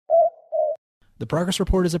The Progress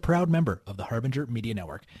Report is a proud member of the Harbinger Media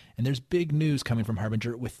Network, and there's big news coming from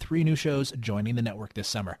Harbinger with 3 new shows joining the network this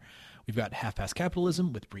summer. We've got Half Past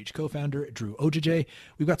Capitalism with Breach co-founder Drew Ojije.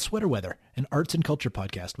 We've got Sweater Weather, an arts and culture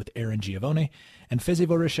podcast with Aaron Giavone, and Faisez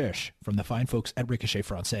Vos Recherches from the fine folks at Ricochet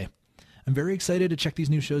Francais. I'm very excited to check these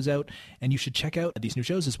new shows out, and you should check out these new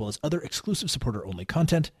shows as well as other exclusive supporter-only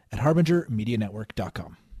content at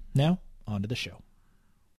harbingermedianetwork.com. Now, on to the show.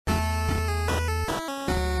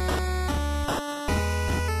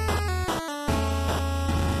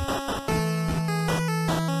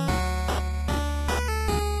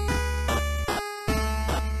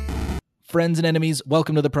 Friends and enemies,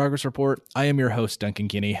 welcome to the Progress Report. I am your host, Duncan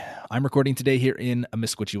Kinney. I'm recording today here in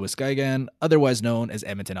Amiskwaciwâskahikan, otherwise known as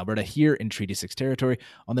Edmonton, Alberta, here in Treaty 6 territory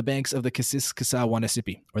on the banks of the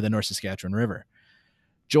Kassiskasawanassipi, or the North Saskatchewan River.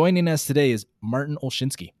 Joining us today is Martin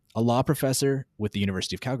Olzsynski, a law professor with the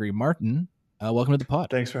University of Calgary. Martin, welcome to the pod.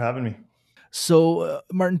 Thanks for having me. So,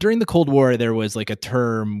 Martin, during the Cold War, there was like a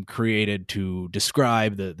term created to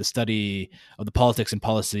describe the study of the politics and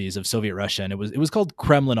policies of Soviet Russia, and it was called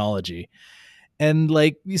Kremlinology. And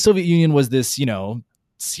like the Soviet Union was this,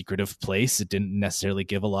 secretive place. It didn't necessarily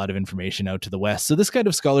give a lot of information out to the West. So this kind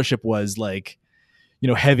of scholarship was like,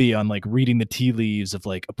 heavy on like reading the tea leaves of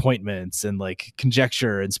like appointments and like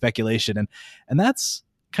conjecture and speculation, and that's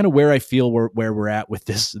kind of where I feel where we're at with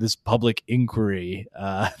this public inquiry.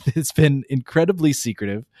 It's been incredibly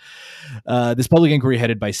secretive. This public inquiry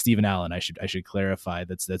headed by Stephen Allen, I should clarify,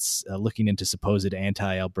 that's looking into supposed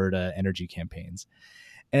anti-Alberta energy campaigns.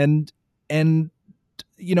 And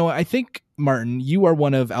I think, Martin, you are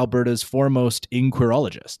one of Alberta's foremost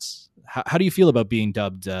inquirologists. How do you feel about being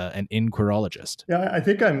dubbed an inquirologist? Yeah, I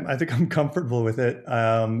think I'm comfortable with it.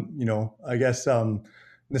 I guess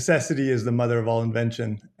necessity is the mother of all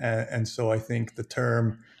invention. And so I think the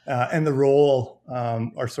term and the role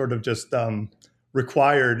are sort of just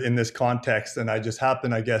required in this context. And I just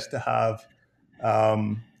happen, I guess, to have,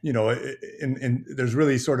 there's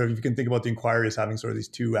really sort of, you can think about the inquiry as having sort of these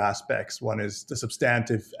two aspects. One is the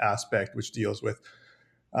substantive aspect, which deals with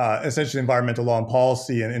essentially environmental law and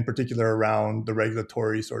policy, and in particular around the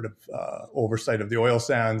regulatory sort of oversight of the oil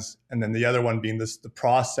sands. And then the other one being the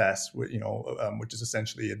process, which is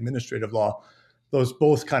essentially administrative law. Those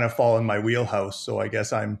both kind of fall in my wheelhouse. So I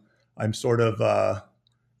guess I'm sort of, I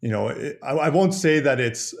won't say that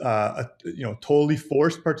it's, totally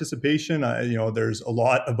forced participation. There's a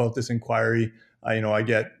lot about this inquiry. I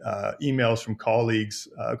get emails from colleagues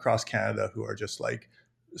across Canada who are just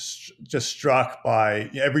struck by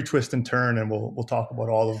every twist and turn, and we'll talk about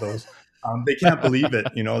all of those. They can't believe it,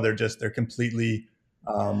 they're completely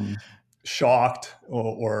shocked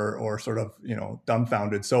or sort of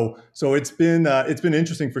dumbfounded. So it's been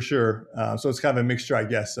interesting for sure. So it's kind of a mixture, I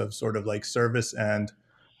guess, of sort of like service and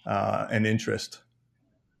interest.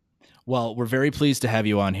 Well, we're very pleased to have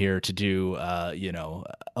you on here to do, a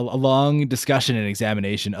long discussion and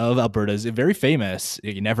examination of Alberta's very famous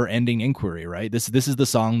never-ending inquiry, right? This is the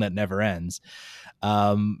song that never ends.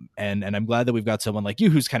 And I'm glad that we've got someone like you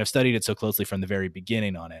who's kind of studied it so closely from the very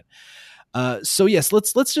beginning on it. So yes,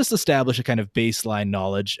 let's just establish a kind of baseline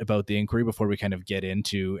knowledge about the inquiry before we kind of get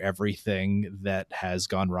into everything that has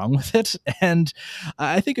gone wrong with it. And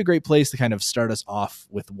I think a great place to kind of start us off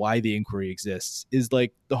with why the inquiry exists is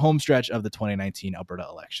like the home stretch of the 2019 Alberta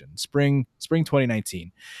election, spring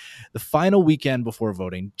 2019. The final weekend before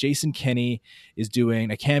voting, Jason Kenney is doing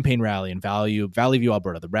a campaign rally in Valley View,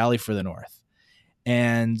 Alberta, the Rally for the North.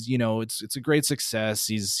 And, it's a great success.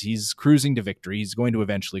 He's cruising to victory. He's going to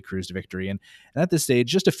eventually cruise to victory. And at this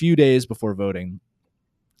stage, just a few days before voting,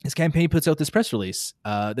 his campaign puts out this press release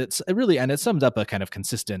that's really, and it sums up a kind of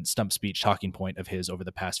consistent stump speech talking point of his over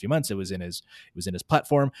the past few months. It was in his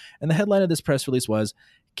platform. And the headline of this press release was,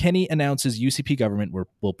 Kenney announces UCP government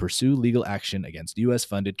will pursue legal action against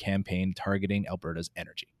U.S.-funded campaign targeting Alberta's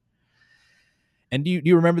energy. And do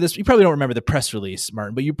you remember this? You probably don't remember the press release,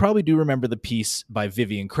 Martin, but you probably do remember the piece by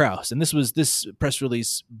Vivian Krause. And this press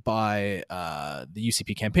release by the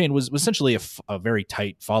UCP campaign was essentially a very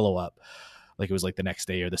tight follow-up. Like it was like the next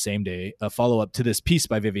day or the same day, a follow-up to this piece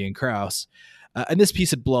by Vivian Krause. And this piece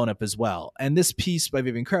had blown up as well. And this piece by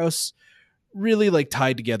Vivian Krause really like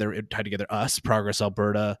tied together us, Progress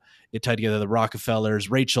Alberta. It tied together the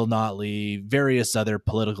Rockefellers, Rachel Notley, various other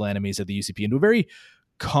political enemies of the UCP into a very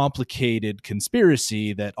complicated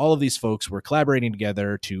conspiracy that all of these folks were collaborating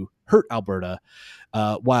together to hurt Alberta,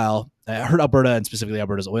 hurt Alberta and specifically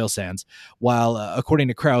Alberta's oil sands, while, according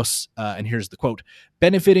to Krause, and here's the quote,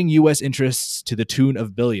 benefiting U.S. interests to the tune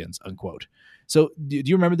of billions, unquote. So do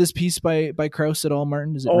you remember this piece by Krauss at all,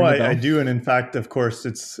 Martin? Does it Oh, ring a I bell? do, and in fact, of course,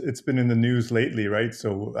 it's been in the news lately, right?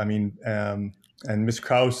 So, I mean, and Miss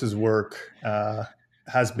Krauss's work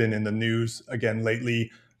has been in the news again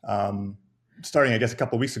lately, um, starting, I guess, a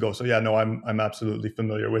couple of weeks ago. So, yeah, no, I'm absolutely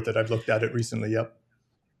familiar with it. I've looked at it recently. Yep.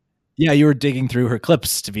 Yeah, you were digging through her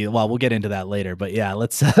clips to be, well, we'll get into that later, but yeah,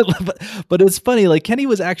 let's but it's funny, like Kenny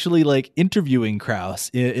was actually like interviewing Krauss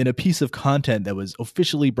in a piece of content that was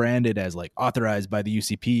officially branded as like authorized by the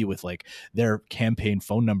UCP with like their campaign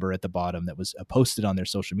phone number at the bottom that was posted on their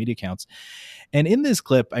social media accounts. And in this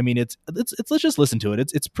clip, I mean, it's let's just listen to it.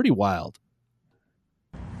 It's pretty wild.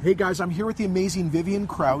 Hey guys, I'm here with the amazing Vivian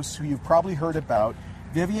Krauss, who you've probably heard about.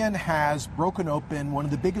 Vivian has broken open one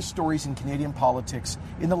of the biggest stories in Canadian politics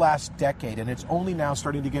in the last decade, and it's only now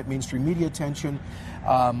starting to get mainstream media attention.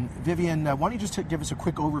 Vivian, why don't you just give us a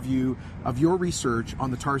quick overview of your research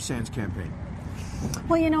on the tar sands campaign?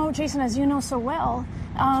 Well, you know, Jason, as you know so well,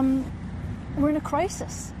 we're in a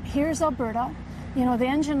crisis. Here's Alberta, you know, the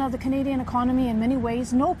engine of the Canadian economy in many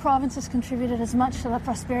ways. No province has contributed as much to the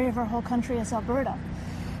prosperity of our whole country as Alberta.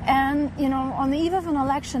 And, you know, on the eve of an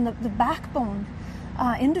election, the backbone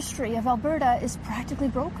industry of Alberta is practically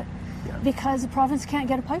broken because the province can't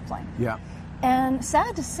get a pipeline. Yeah. And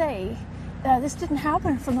sad to say, this didn't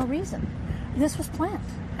happen for no reason. This was planned,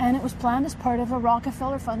 and it was planned as part of a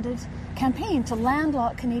Rockefeller-funded campaign to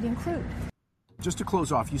landlock Canadian crude. Just to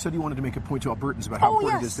close off, you said you wanted to make a point to Albertans about how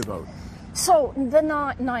important it is to vote. So the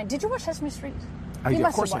nine. Did you watch Sesame Street? You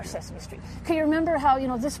must have watched Sesame Street. Can you remember how, you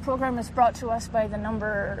know, this program is brought to us by the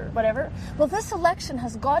number whatever? Well, this election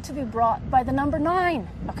has got to be brought by the number 9,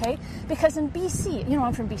 okay? Because in BC, you know,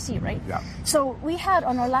 I'm from BC, right? Yeah. So we had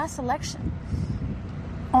on our last election,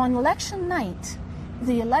 on election night,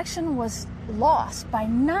 the election was lost by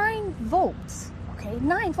 9 votes. Okay,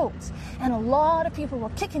 9 votes. And a lot of people were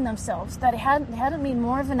kicking themselves that they hadn't made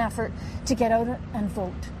more of an effort to get out and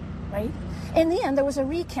vote, right? In the end, there was a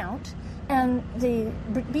recount, and the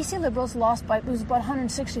BC Liberals lost by, it was about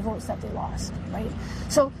 160 votes that they lost, right?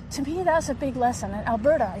 So to me, that's a big lesson. And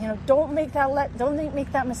Alberta, you know, don't make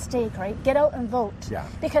that mistake, right? Get out and vote. Yeah.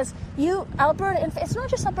 Because Alberta, it's not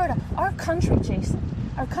just Alberta, our country, Jason.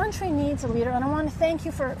 Our country needs a leader, and I want to thank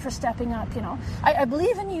you for stepping up, you know. I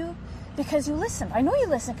believe in you because you listen. I know you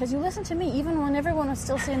listen because you listen to me, even when everyone was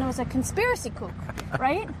still saying it was a conspiracy coup,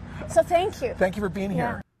 right? So thank you. Thank you for being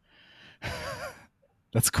here.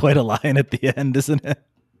 That's quite a line at the end, isn't it?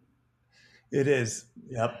 It is.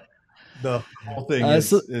 Yep. The whole thing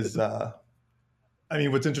is I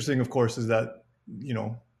mean, what's interesting, of course, is that, you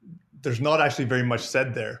know, there's not actually very much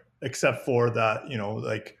said there, except for that, you know,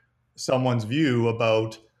 like someone's view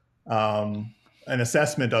about an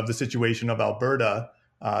assessment of the situation of Alberta,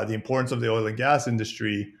 the importance of the oil and gas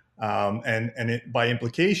industry, and it, by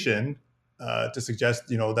implication, to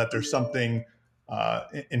suggest, you know, that there's something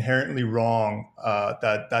inherently wrong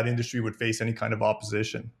that industry would face any kind of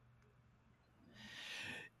opposition.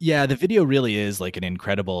 Yeah, the video really is like an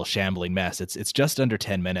incredible shambling mess. It's just under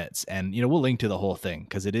 10 minutes, and you know, we'll link to the whole thing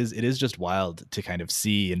because it is just wild to kind of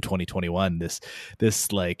see in 2021 this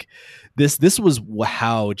was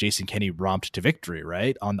how Jason Kenney romped to victory,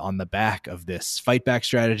 right? On the back of this fight back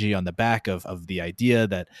strategy, on the back of the idea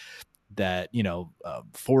that you know,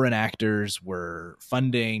 foreign actors were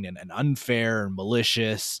funding an unfair and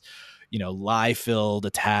malicious, you know, lie-filled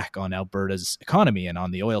attack on Alberta's economy and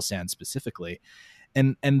on the oil sands specifically.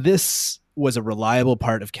 And this was a reliable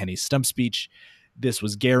part of Kenney's stump speech. This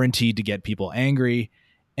was guaranteed to get people angry,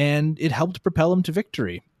 and it helped propel him to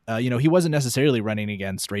victory. You know, he wasn't necessarily running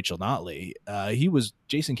against Rachel Notley.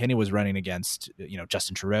 Jason Kenney was running against, you know,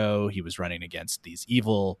 Justin Trudeau. He was running against these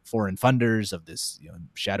evil foreign funders of this, you know,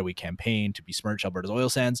 shadowy campaign to besmirch Alberta's oil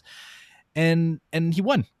sands. And he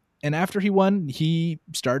won. And after he won, he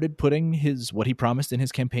started putting what he promised in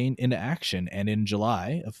his campaign into action. And in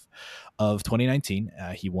July of 2019,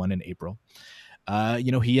 he won in April.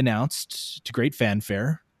 You know, he announced to great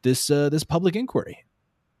fanfare this public inquiry.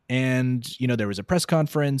 And, you know, there was a press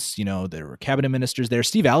conference, you know, there were cabinet ministers there.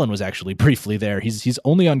 Steve Allan was actually briefly there. He's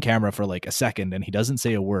only on camera for like a second and he doesn't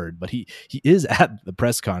say a word, but he is at the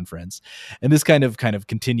press conference. And this kind of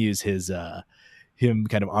continues his, him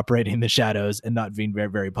kind of operating in the shadows and not being very,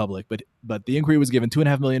 very public. But the inquiry was given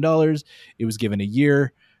 $2.5 million. It was given a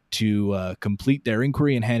year to complete their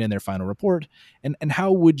inquiry and hand in their final report. And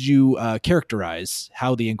how would you characterize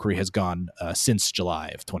how the inquiry has gone since July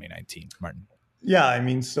of 2019, Martin? Yeah, I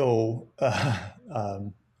mean, so,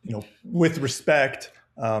 you know, with respect,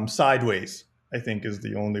 sideways, I think is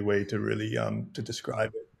the only way to really to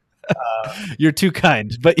describe it. You're too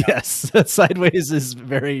kind, but yes, sideways is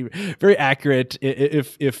very, very accurate,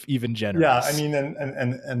 if even generous. Yeah, I mean,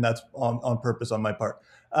 and that's on purpose on my part.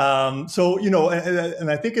 So and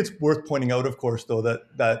I think it's worth pointing out, of course, though,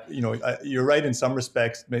 that you're right in some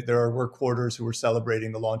respects. There were quarters who were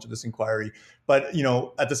celebrating the launch of this inquiry, but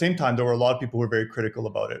at the same time, there were a lot of people who were very critical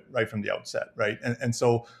about it right from the outset, right? And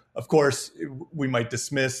so, of course, we might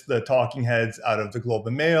dismiss the talking heads out of the Globe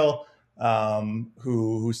and Mail,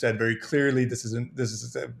 who said very clearly this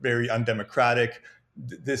is a very undemocratic.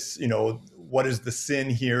 This, what is the sin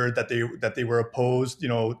here that they were opposed,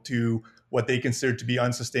 to what they considered to be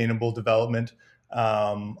unsustainable development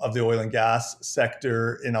of the oil and gas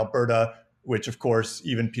sector in Alberta, which of course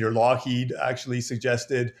even Peter Lougheed actually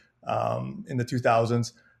suggested in the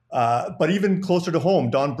 2000s. But even closer to home,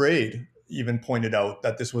 Don Braid even pointed out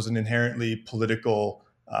that this was an inherently political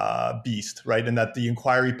beast, right? And that the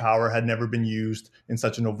inquiry power had never been used in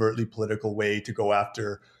such an overtly political way to go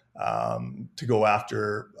after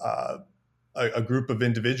a group of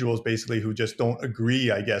individuals basically who just don't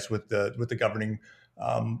agree, I guess, with the governing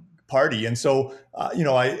party. And so,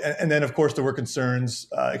 and then of course there were concerns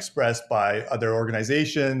expressed by other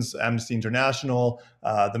organizations, Amnesty International,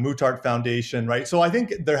 the Muttart Foundation, right? So I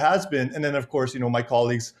think there has been, and then of course, my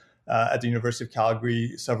colleagues at the University of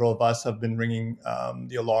Calgary, several of us have been ringing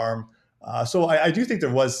the alarm. So I do think there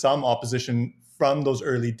was some opposition from those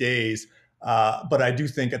early days. But I do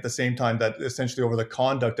think at the same time that essentially over the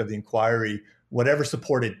conduct of the inquiry, whatever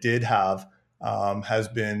support it did have has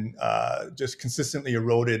been just consistently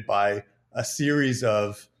eroded by a series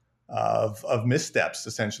of missteps,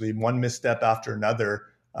 essentially one misstep after another,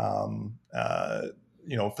 for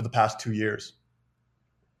the past 2 years.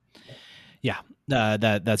 Yeah,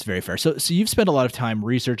 that's very fair. So you've spent a lot of time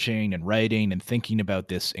researching and writing and thinking about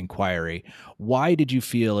this inquiry. Why did you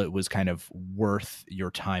feel it was kind of worth your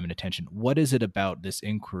time and attention? What is it about this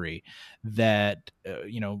inquiry that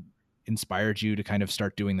inspired you to kind of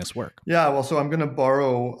start doing this work? Yeah, well, so I'm going to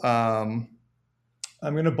borrow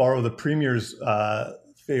the Premier's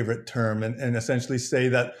favorite term and essentially say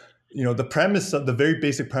that the very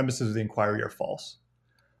basic premises of the inquiry are false.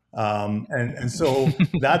 And so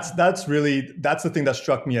that's the thing that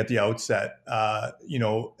struck me at the outset,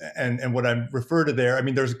 and what I refer to there. I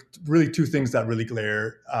mean, there's really two things that really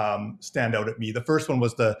stand out at me. The first one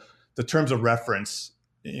was the terms of reference,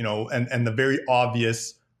 and the very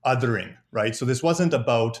obvious othering, right? So this wasn't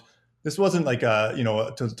like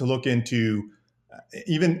to look into,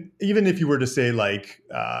 even if you were to say like,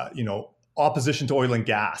 opposition to oil and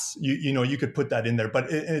gas, you could put that in there, but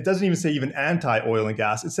it doesn't even say even anti-oil and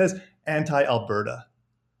gas. It says anti-Alberta,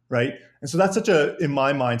 right? And so that's in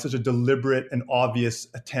my mind, such a deliberate and obvious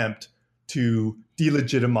attempt to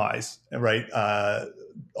delegitimize, right,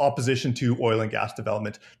 opposition to oil and gas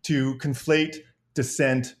development, to conflate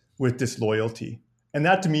dissent with disloyalty. And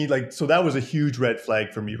that to me, so that was a huge red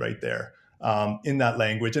flag for me right there in that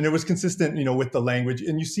language. And it was consistent, with the language.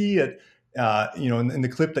 And you see it, in the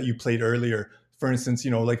clip that you played earlier, for instance,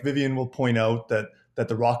 like Vivian will point out that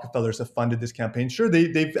the Rockefellers have funded this campaign. Sure,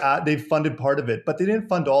 they've funded part of it, but they didn't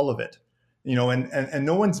fund all of it. And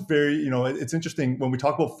no one's very, it's interesting when we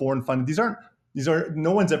talk about foreign funding.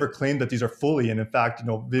 No one's ever claimed that these are fully, and in fact,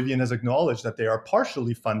 Vivian has acknowledged that they are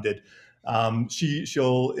partially funded.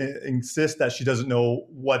 She'll insist that she doesn't know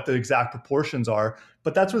what the exact proportions are,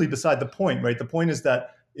 but that's really beside the point, right? The point is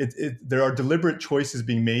that there are deliberate choices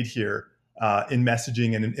being made here in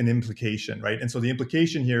messaging and in implication, right? And so the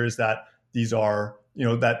implication here is that these are,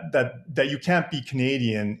 that you can't be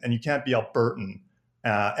Canadian and you can't be Albertan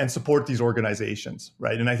and support these organizations,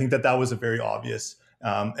 right? And I think that was a very obvious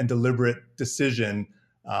and deliberate decision,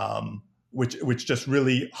 which just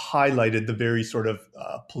really highlighted the very sort of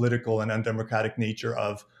political and undemocratic nature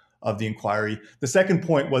of the inquiry. The second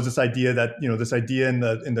point was this idea that, this idea in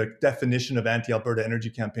the definition of anti-Alberta energy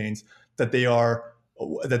campaigns, that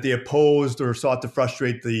they opposed or sought to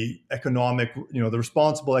frustrate the economic, the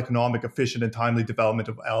responsible, economic, efficient, and timely development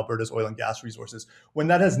of Alberta's oil and gas resources, when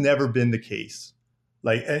that has never been the case.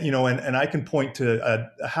 And I can point to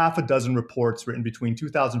a half a dozen reports written between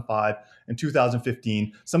 2005 and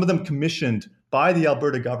 2015, some of them commissioned by the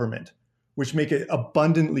Alberta government, which make it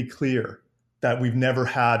abundantly clear that we've never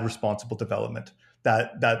had responsible development,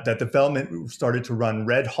 that development started to run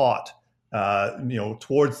red hot,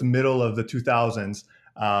 towards the middle of the 2000s,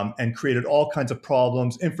 and created all kinds of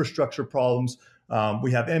problems, infrastructure problems.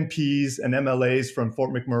 We have MPs and MLAs from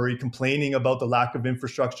Fort McMurray complaining about the lack of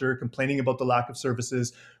infrastructure, complaining about the lack of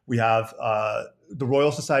services. We have the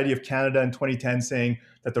Royal Society of Canada in 2010 saying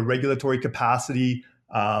that the regulatory capacity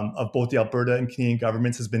of both the Alberta and Canadian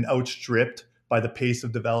governments has been outstripped by the pace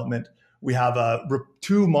of development. We have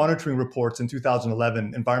two monitoring reports in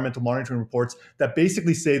 2011, environmental monitoring reports, that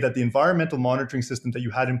basically say that the environmental monitoring system that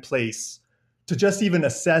you had in place to just even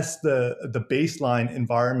assess the baseline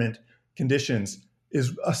environment conditions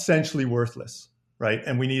is essentially worthless, right?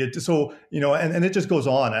 And we needed to, so, and it just goes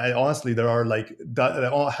on. Honestly, there are like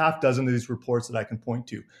half dozen of these reports that I can point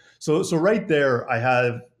to. So right there, I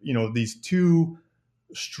have, these two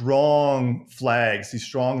strong flags, these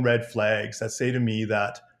strong red flags that say to me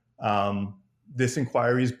that this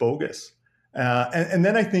inquiry is bogus. And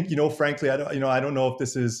then I think, frankly, I don't know if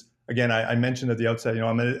this is, again, I mentioned at the outset,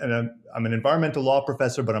 I'm an environmental law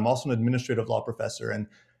professor, but I'm also an administrative law professor. And,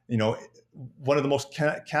 one of the most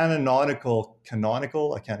canonical,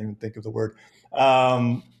 I can't even think of the word,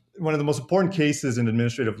 one of the most important cases in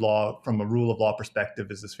administrative law from a rule of law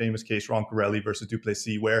perspective is this famous case, Roncarelli versus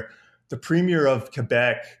Duplessis, where the premier of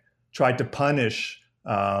Quebec tried to punish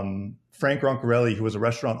Frank Roncarelli, who was a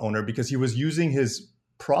restaurant owner, because he was using his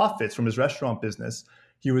profits from his restaurant business.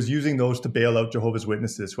 He was using those to bail out Jehovah's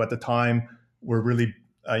Witnesses, who at the time were really,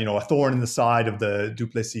 a thorn in the side of the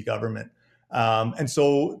Duplessis government. And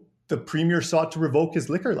so the premier sought to revoke his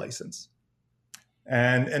liquor license.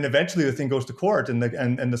 And eventually the thing goes to court, and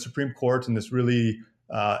the Supreme Court in this really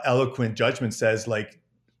eloquent judgment says, like,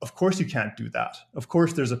 of course you can't do that. Of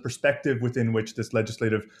course there's a perspective within which this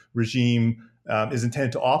legislative regime is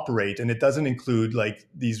intended to operate, and it doesn't include like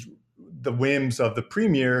the whims of the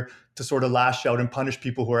premier to sort of lash out and punish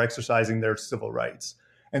people who are exercising their civil rights.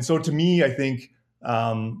 And so to me, I think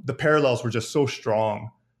the parallels were just so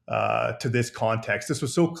strong to this context. This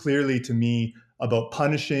was so clearly to me about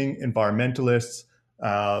punishing environmentalists,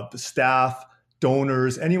 staff,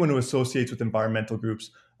 donors, anyone who associates with environmental groups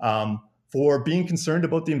for being concerned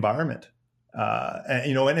about the environment.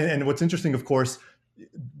 And what's interesting, of course,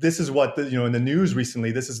 this is what in the news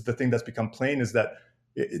recently, this is the thing that's become plain, is that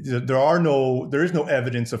there is no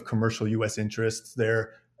evidence of commercial U.S. interests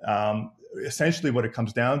there. Essentially, what it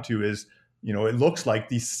comes down to is, it looks like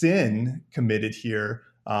the sin committed here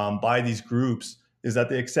by these groups is that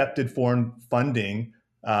they accepted foreign funding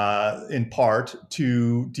in part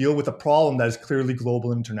to deal with a problem that is clearly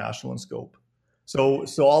global and international in scope. So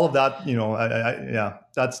all of that,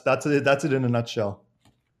 that's it in a nutshell.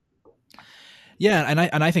 Yeah,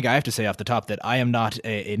 and I think I have to say off the top that I am not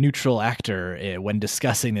a neutral actor when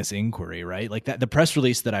discussing this inquiry, right? Like that, the press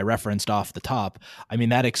release that I referenced off the top, I mean,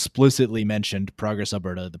 that explicitly mentioned Progress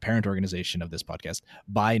Alberta, the parent organization of this podcast,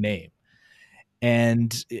 by name.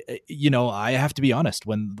 And, I have to be honest,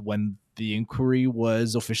 when the inquiry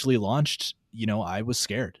was officially launched, I was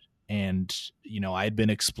scared. And, I had been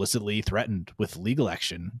explicitly threatened with legal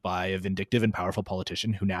action by a vindictive and powerful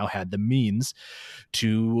politician who now had the means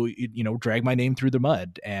to, drag my name through the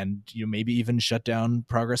mud and, maybe even shut down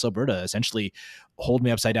Progress Alberta, essentially hold me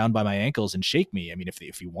upside down by my ankles and shake me. I mean,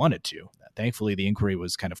 if he wanted to. Thankfully, the inquiry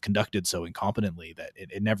was kind of conducted so incompetently that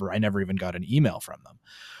I never even got an email from them.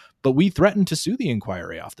 But we threatened to sue the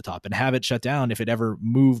inquiry off the top and have it shut down if it ever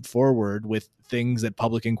moved forward with things that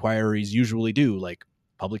public inquiries usually do, like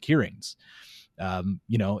public hearings.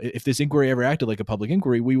 If this inquiry ever acted like a public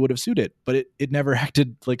inquiry, we would have sued it, but it never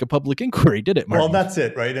acted like a public inquiry, did it, Martin? Well, that's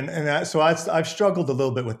it, right? So I've struggled a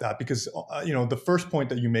little bit with that because the first point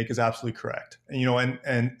that you make is absolutely correct. And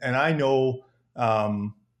I know,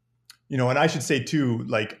 and I should say too,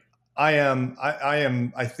 like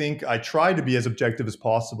I think I try to be as objective as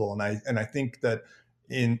possible, and I think that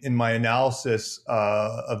in my analysis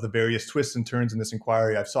of the various twists and turns in this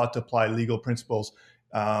inquiry, I've sought to apply legal principles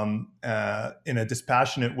in a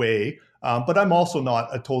dispassionate way, but I'm also not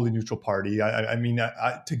a totally neutral party. I mean,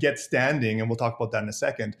 to get standing, and we'll talk about that in a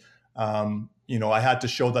second, I had to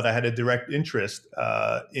show that I had a direct interest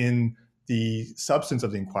in the substance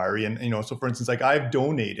of the inquiry. And, so for instance, like I've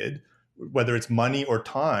donated, whether it's money or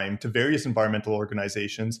time, to various environmental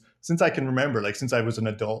organizations since I can remember, like since I was an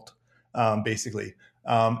adult, basically.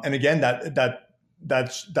 And again,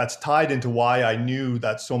 that's tied into why I knew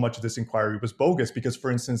that so much of this inquiry was bogus. Because,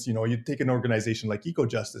 for instance, you take an organization like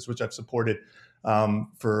Eco-Justice, which I've supported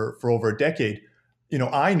for over a decade.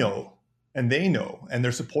 I know, and they know, and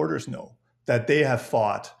their supporters know that they have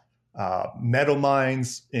fought metal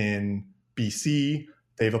mines in BC.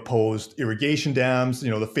 They've opposed irrigation dams.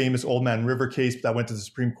 The famous Old Man River case that went to the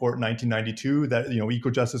Supreme Court in 1992. That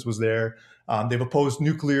Eco-Justice was there. They've opposed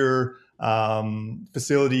nuclear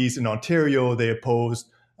facilities in Ontario. They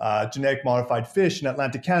opposed genetic modified fish in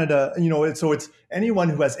Atlantic Canada. So it's anyone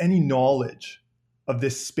who has any knowledge of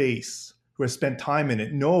this space, who has spent time in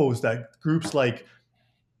it, knows that groups like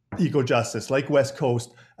Eco-Justice, like West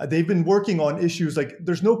Coast, they've been working on issues like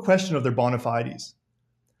there's no question of their bona fides.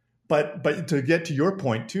 but to get to your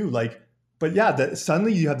point too, like, but yeah, that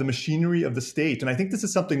suddenly you have the machinery of the state. And I think this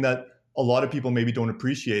is something that a lot of people maybe don't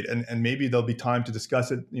appreciate. And maybe there'll be time to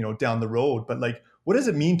discuss it, down the road. But like, what does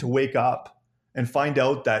it mean to wake up and find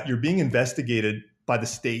out that you're being investigated by the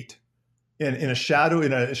state in a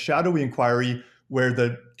shadowy inquiry where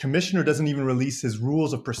the commissioner doesn't even release his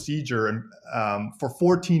rules of procedure and for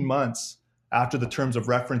 14 months after the terms of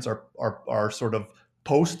reference are sort of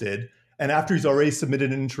posted, and after he's already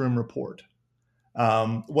submitted an interim report?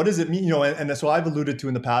 What does it mean? And so I've alluded to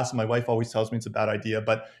in the past, and my wife always tells me it's a bad idea,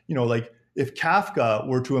 but like if Kafka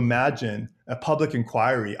were to imagine a public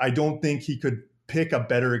inquiry, I don't think he could pick a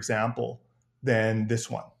better example than this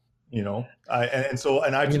one. It's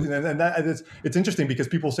interesting because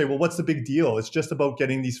people say, well, what's the big deal? It's just about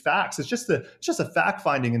getting these facts. It's just a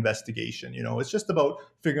fact-finding investigation. It's just about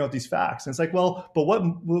figuring out these facts. And it's like, well,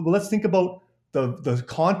 let's think about the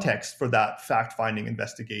context for that fact-finding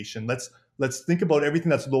investigation. Let's think about everything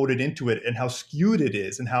that's loaded into it and how skewed it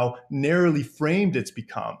is and how narrowly framed it's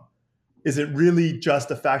become. Is it really just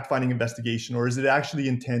a fact-finding investigation, or is it actually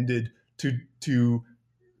intended to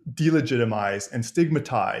delegitimize and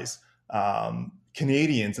stigmatize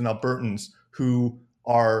Canadians and Albertans who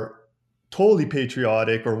are totally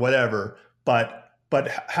patriotic or whatever, but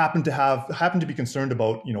happen to be concerned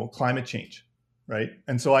about climate change, right?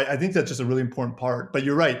 And so I think that's just a really important part. But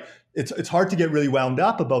you're right, it's hard to get really wound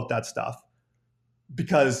up about that stuff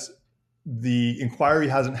because the inquiry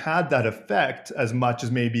hasn't had that effect as much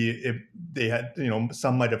as maybe if they had,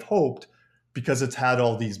 some might have hoped, because it's had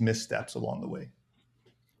all these missteps along the way.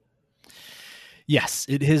 Yes,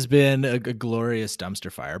 it has been a glorious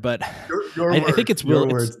dumpster fire, but I think it's your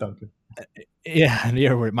words, Duncan. Yeah,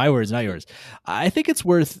 my words, not yours. I think it's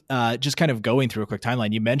worth just kind of going through a quick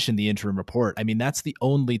timeline. You mentioned the interim report. I mean, that's the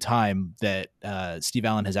only time that Steve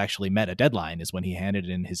Allan has actually met a deadline, is when he handed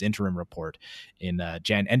in his interim report in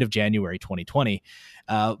end of January 2020.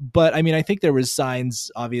 But I mean, I think there was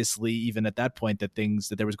signs, obviously, even at that point, that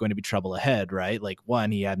there was going to be trouble ahead, right? Like,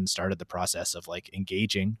 one, he hadn't started the process of like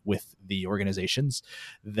engaging with the organizations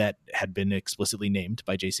that had been explicitly named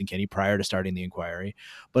by Jason Kenney prior to starting the inquiry,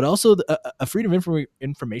 but also a freedom of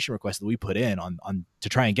information request that we put in on to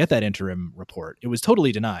try and get that interim report. It was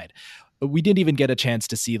totally denied. We didn't even get a chance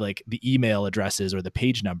to see like the email addresses or the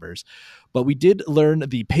page numbers, but we did learn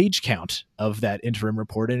the page count of that interim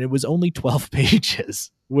report, and it was only 12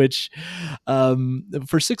 pages, which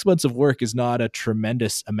for 6 months of work is not a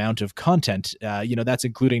tremendous amount of content. That's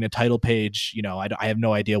including a title page. I have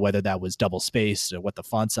no idea whether that was double spaced or what the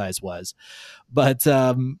font size was, but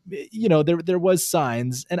there was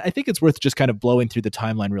signs, and I think it's worth just kind of blowing through the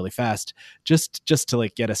timeline really fast, just to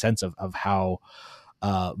like get a sense of how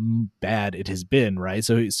bad it has been, right?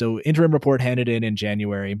 So interim report handed in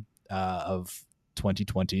January of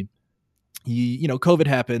 2020. COVID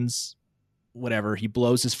happens, whatever. He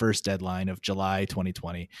blows his first deadline of July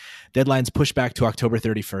 2020. Deadline's pushed back to October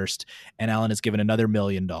 31st, and Allan is given another $1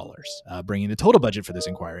 million, bringing the total budget for this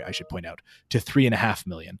inquiry, I should point out, to $3.5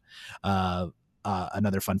 million.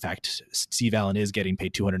 Another fun fact, Steve Allan is getting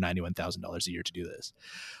paid $291,000 a year to do this.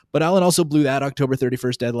 But Allan also blew that October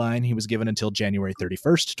 31st deadline. He was given until January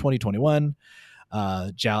 31st, 2021.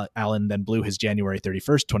 Allan then blew his January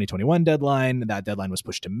 31st, 2021 deadline. That deadline was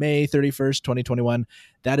pushed to May 31st, 2021.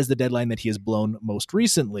 That is the deadline that he has blown most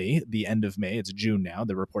recently, the end of May. It's June now.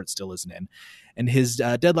 The report still isn't in. And his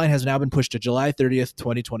deadline has now been pushed to July 30th,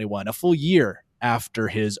 2021, a full year after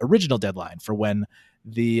his original deadline for when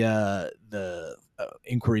the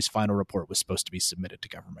inquiry's final report was supposed to be submitted to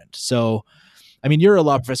government. So, I mean, you're a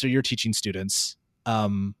law professor, you're teaching students.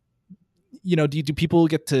 Do people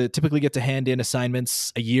typically get to hand in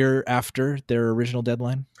assignments a year after their original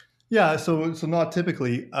deadline? Yeah, so not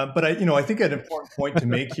typically, but I think an important point to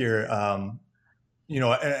make here, so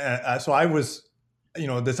I was,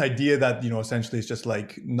 this idea that, essentially it's just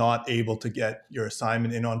like not able to get your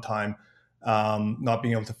assignment in on time, not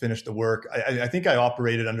being able to finish the work. I think I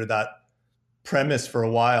operated under that premise for a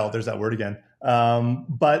while. There's that word again.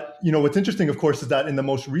 But what's interesting, of course, is that in the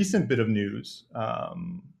most recent bit of news,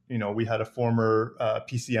 we had a former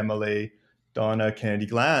PCMLA, Donna Kennedy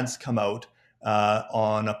Glantz, come out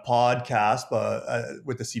on a podcast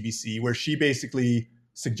with the CBC, where she basically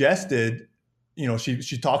suggested,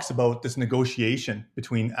 she talks about this negotiation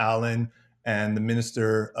between Allan and the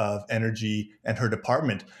Minister of Energy and her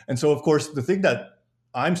department. And so, of course, the thing that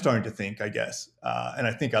I'm starting to think, I guess, and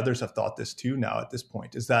I think others have thought this too now at this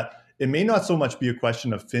point, is that it may not so much be a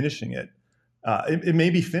question of finishing it. It may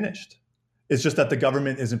be finished. It's just that the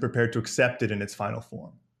government isn't prepared to accept it in its final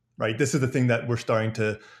form, right? This is the thing that we're starting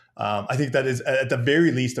to I think that is at the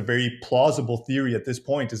very least a very plausible theory at this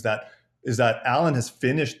point, is that Allan has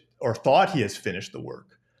finished, or thought he has finished, the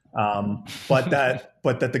work, but that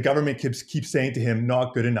the government keeps saying to him,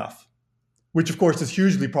 not good enough, which of course is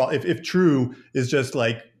hugely if true, is just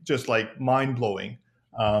like mind blowing,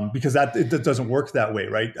 because it doesn't work that way,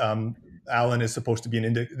 right? Allan is supposed to be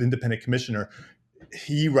an independent commissioner.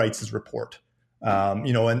 He writes his report.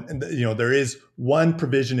 There is one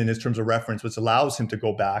provision in his terms of reference which allows him to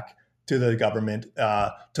go back to the government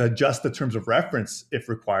to adjust the terms of reference if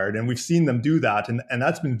required. And we've seen them do that. And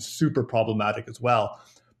that's been super problematic as well.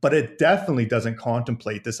 But it definitely doesn't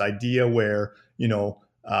contemplate this idea where,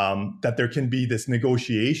 that there can be this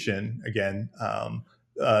negotiation again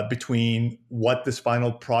between what this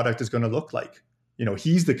final product is going to look like.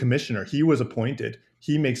 He's the commissioner. He was appointed.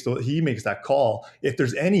 He makes that call. If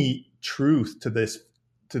there's any truth to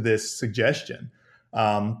this suggestion,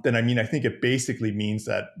 then I think it basically means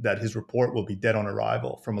that his report will be dead on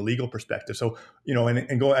arrival from a legal perspective. So,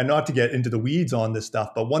 and not to get into the weeds on this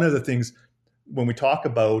stuff, but one of the things when we talk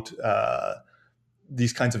about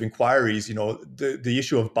these kinds of inquiries, the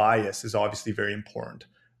issue of bias is obviously very important.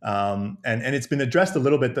 And it's been addressed a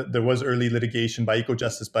little bit that there was early litigation by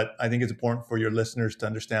EcoJustice, but I think it's important for your listeners to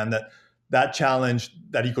understand that challenge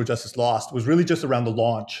that EcoJustice lost was really just around the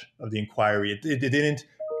launch of the inquiry. It didn't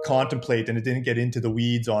contemplate, and it didn't get into the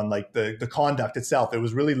weeds on like the conduct itself. It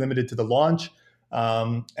was really limited to the launch,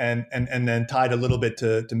 and then tied a little bit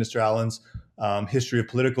to Mr. Allan's history of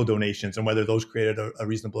political donations and whether those created a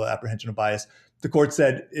reasonable apprehension of bias. The court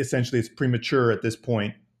said essentially it's premature at this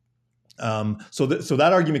point. So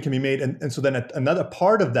that argument can be made, and so then another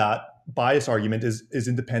part of that bias argument is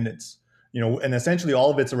independence. And essentially all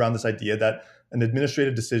of it's around this idea that an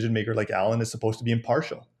administrative decision maker like Allan is supposed to be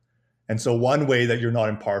impartial. And so one way that you're not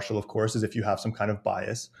impartial, of course, is if you have some kind of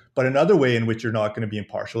bias. But another way in which you're not going to be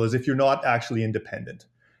impartial is if you're not actually independent.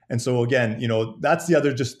 And so again, that's the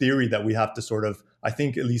other just theory that we have to sort of, I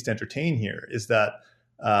think, at least entertain here, is that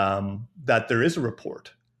that there is a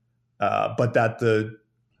report, but that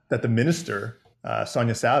the minister,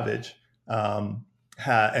 Sonia Savage,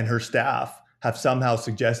 and her staff have somehow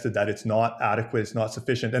suggested that it's not adequate, it's not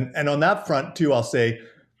sufficient. And on that front too, I'll say,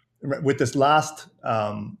 with this last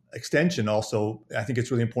extension also, I think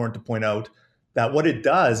it's really important to point out that what it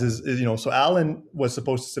does is so Allan was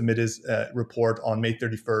supposed to submit his report on May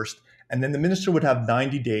 31st, and then the minister would have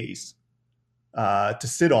 90 days to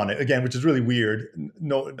sit on it, again, which is really weird.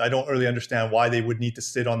 No, I don't really understand why they would need to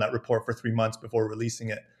sit on that report for 3 months before releasing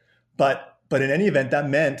it. But in any event, that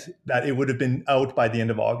meant that it would have been out by the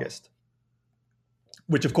end of August,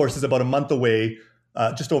 which of course is about a month away,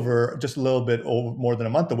 just a little bit more than a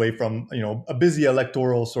month away from a busy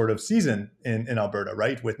electoral sort of season in Alberta,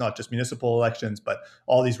 right? With not just municipal elections, but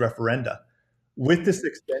all these referenda. With this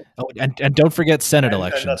extent, and don't forget Senate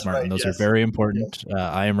elections, Martin. Right, those yes. are very important. Yes.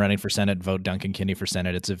 I am running for Senate. Vote Duncan Kinney for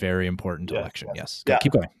Senate. It's a very important election. Yes. Yeah.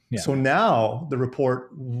 Keep going. Yeah. So now the report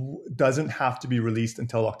doesn't have to be released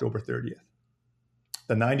until October 30th.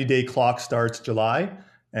 The 90-day clock starts July,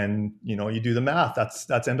 and you do the math.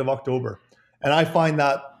 That's end of October. And I find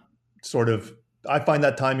that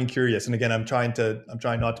timing curious. And again, I'm trying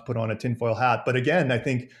not to put on a tinfoil hat. But again, I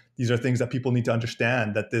think these are things that people need to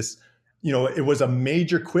understand, that this, it was a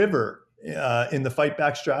major quiver in the fight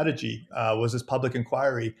back strategy, was this public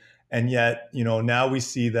inquiry. And yet, now we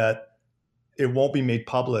see that it won't be made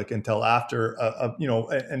public until after,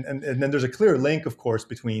 and then there's a clear link, of course,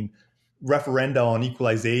 between referenda on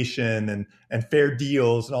equalization and fair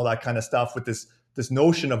deals and all that kind of stuff with this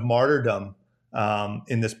notion of martyrdom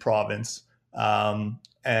in this province.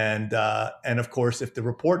 And of course, if the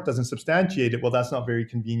report doesn't substantiate it, well, that's not very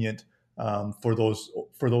convenient for those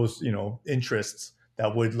interests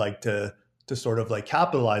that would like to sort of like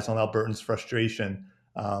capitalize on Albertans' frustration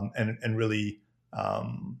and really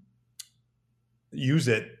use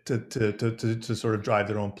it to sort of drive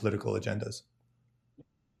their own political agendas.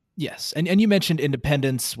 Yes. And you mentioned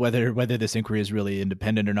independence, whether this inquiry is really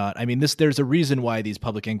independent or not. I mean, there's a reason why these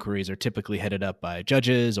public inquiries are typically headed up by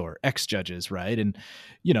judges or ex-judges, right? And,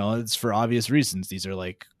 it's for obvious reasons. These are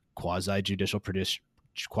like quasi-judicial proceedings.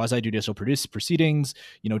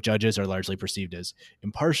 Judges are largely perceived as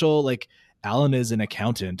impartial. Like Allan is an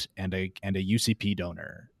accountant and a UCP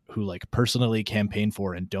donor who like personally campaigned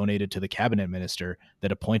for and donated to the cabinet minister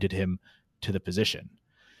that appointed him to the position.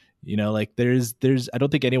 There's I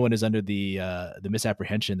don't think anyone is under the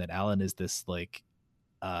misapprehension that Allan is this like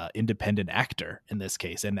independent actor in this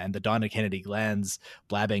case. And the Donna Kennedy Glanz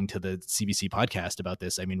blabbing to the CBC podcast about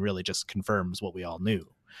this, I mean, really just confirms what we all knew.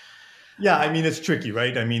 Yeah, I mean, it's tricky,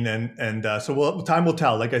 right? I mean, so time will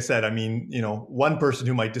tell. Like I said, I mean, one person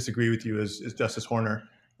who might disagree with you is Justice Horner,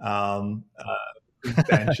 um, uh,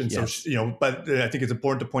 bench, and so Yes. but I think it's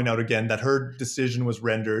important to point out again that her decision was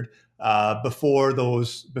rendered before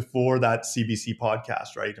that CBC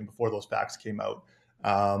podcast, right, and before those facts came out,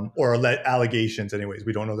 or allegations. Anyways,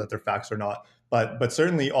 we don't know that they're facts or not, but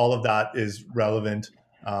certainly all of that is relevant,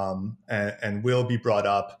 and will be brought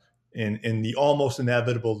up in the almost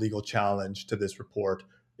inevitable legal challenge to this report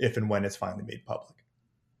if and when it's finally made public.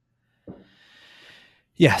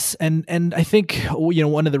 Yes, and I think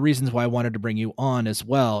one of the reasons why I wanted to bring you on as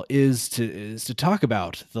well is to talk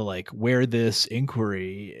about the where this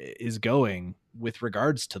inquiry is going with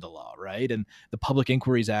regards to the law, right? And the Public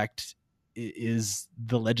Inquiries Act is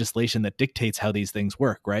the legislation that dictates how these things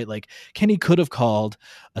work, right? Like Kenny could have called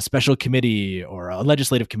a special committee or a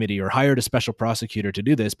legislative committee or hired a special prosecutor to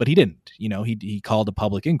do this, but he didn't. He called a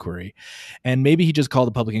public inquiry, and maybe he just called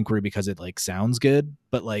a public inquiry because it sounds good,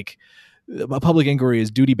 but a public inquiry is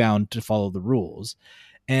duty bound to follow the rules.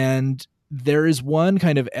 And there is one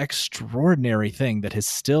kind of extraordinary thing that has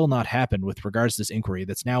still not happened with regards to this inquiry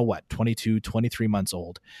that's now 22, 23 months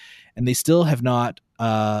old. And they still have not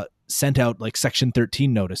sent out Section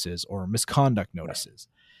 13 notices or misconduct notices.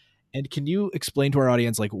 And can you explain to our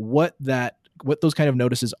audience what those kind of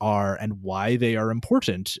notices are and why they are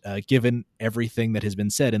important, given everything that has been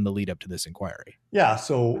said in the lead up to this inquiry? Yeah.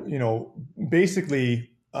 So,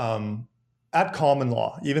 basically, at common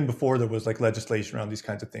law, even before there was legislation around these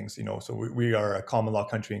kinds of things, so we are a common law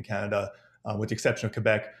country in Canada, with the exception of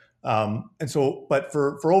Quebec. But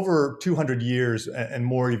for over 200 years and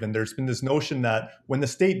more even, there's been this notion that when the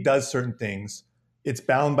state does certain things, it's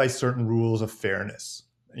bound by certain rules of fairness.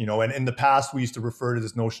 And in the past, we used to refer to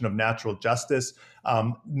this notion of natural justice.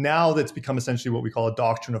 Now that's become essentially what we call a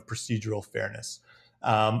doctrine of procedural fairness.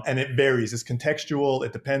 And it varies. It's contextual.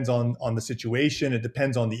 It depends on the situation. It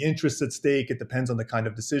depends on the interests at stake. It depends on the kind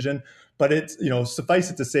of decision. But it's,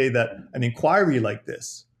 suffice it to say that an inquiry like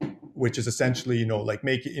this, which is essentially,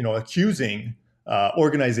 accusing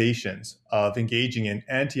organizations of engaging in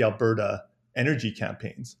anti-Alberta energy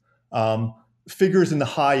campaigns, figures in the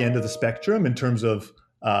high end of the spectrum in terms of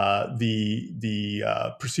the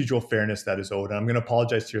procedural fairness that is owed. And I'm going to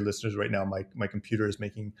apologize to your listeners right now. My computer is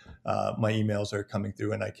making my emails are coming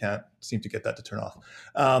through, and I can't seem to get that to turn off.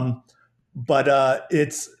 But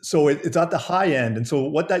it's at the high end. And so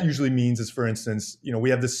what that usually means is, for instance, we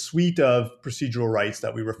have this suite of procedural rights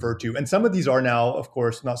that we refer to. And some of these are now, of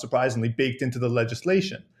course, not surprisingly, baked into the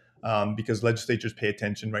legislation, because legislatures pay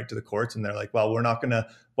attention right to the courts. And they're like, well,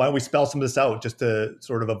 why don't we spell some of this out just to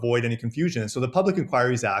sort of avoid any confusion? And so the Public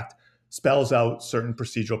Inquiries Act spells out certain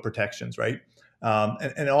procedural protections, right?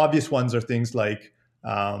 And obvious ones are things like,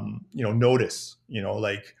 notice,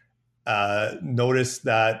 notice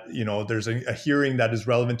that there's a hearing that is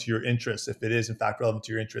relevant to your interests, if it is in fact relevant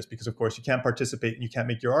to your interests, because of course you can't participate and you can't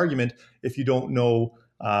make your argument if you don't know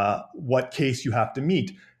what case you have to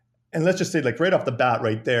meet. And let's just say, right off the bat,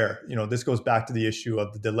 right there, this goes back to the issue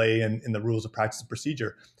of the delay in the rules of practice and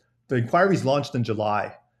procedure. The inquiry's launched in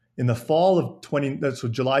July. In the fall of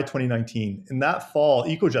July 2019. In that fall,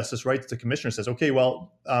 EcoJustice writes to the commissioner, says, okay,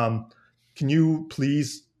 well, can you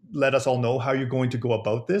please let us all know how you're going to go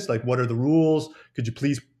about this? What are the rules? Could you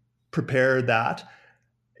please prepare that?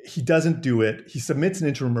 He doesn't do it. He submits an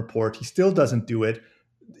interim report. He still doesn't do it.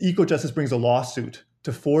 EcoJustice brings a lawsuit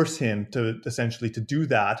to force him to essentially to do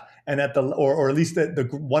that. And or at least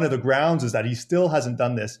one of the grounds is that he still hasn't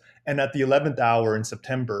done this. And at the 11th hour in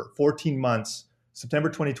September, September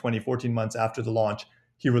 2020, 14 months after the launch,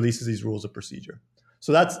 he releases these rules of procedure.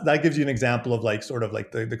 So that gives you an example of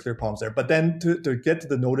the clear palms there. But then to get to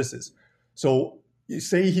the notices. So you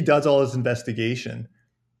say he does all his investigation.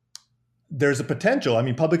 There's a potential. I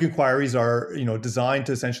mean, public inquiries are, designed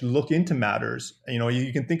to essentially look into matters.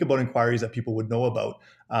 You can think about inquiries that people would know about.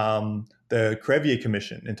 The Crevier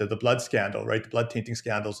Commission into the blood scandal, right? The blood tainting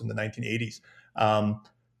scandals in the 1980s.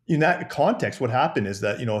 In that context, what happened is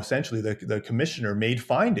that, essentially the commissioner made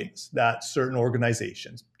findings that certain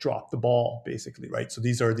organizations dropped the ball, basically, right? So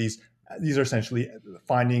these are essentially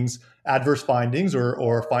findings, adverse findings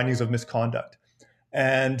or findings of misconduct.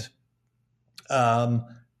 And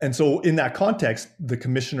so in that context, the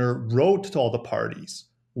commissioner wrote to all the parties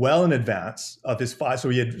well in advance of his file. So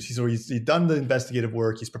he'd done the investigative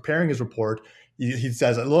work. He's preparing his report. He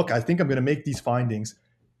says, look, I think I'm going to make these findings.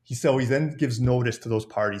 He then gives notice to those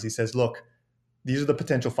parties. He says, look, these are the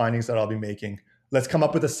potential findings that I'll be making. Let's come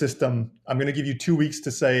up with a system. I'm going to give you 2 weeks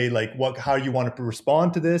to say how you want to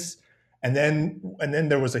respond to this. And then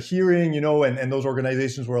there was a hearing, and those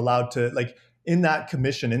organizations were allowed to in that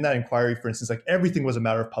commission, in that inquiry, for instance, like everything was a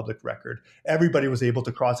matter of public record. Everybody was able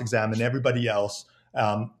to cross-examine everybody else.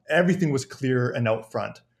 Everything was clear and out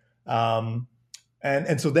front.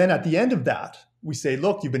 And so then at the end of that, we say,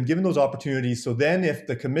 look, you've been given those opportunities. So then if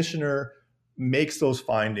the commissioner makes those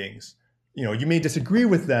findings, you may disagree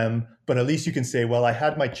with them, but at least you can say, well, I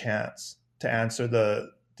had my chance to answer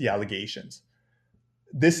the allegations.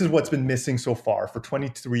 This is what's been missing so far for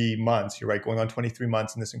 23 months. You're right, going on 23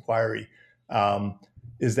 months in this inquiry,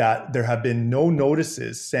 is that there have been no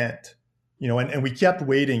notices sent, and we kept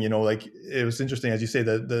waiting, like it was interesting, as you say,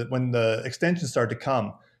 when the extensions started to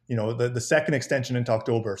come, the second extension into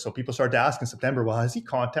October. So people started to ask in September, well, has he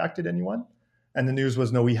contacted anyone? And the news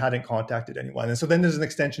was, no, he hadn't contacted anyone. And so then there's an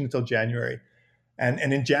extension until January. And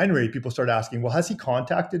in January, people started asking, well, has he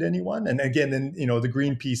contacted anyone? And again, then, the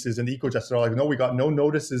Greenpeaces and the Eco-Justice are like, no, we got no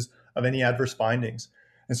notices of any adverse findings.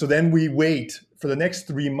 And so then we wait for the next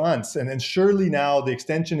 3 months. And then surely now the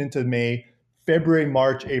extension into May, February,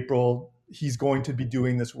 March, April, he's going to be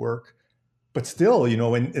doing this work. But still,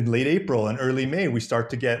 in late April and early May, we start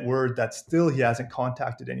to get word that still he hasn't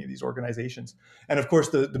contacted any of these organizations. And of course,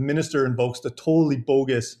 the minister invokes the totally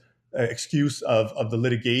bogus excuse of the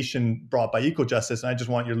litigation brought by Eco-Justice. And I just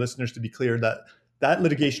want your listeners to be clear that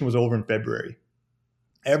litigation was over in February.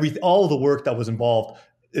 All of the work that was involved,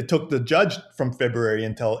 it took the judge from February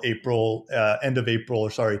until April,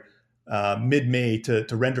 mid-May to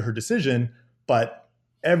render her decision. But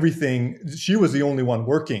everything, she was the only one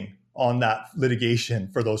working on that litigation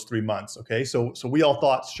for those 3 months. Okay. So we all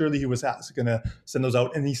thought surely he was going to send those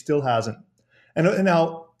out, and he still hasn't. And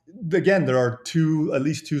now, again, there are at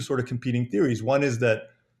least two sort of competing theories. One is that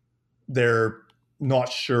they're not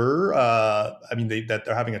sure. That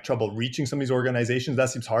they're having a trouble reaching some of these organizations. That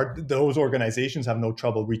seems hard. Those organizations have no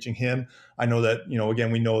trouble reaching him. I know that,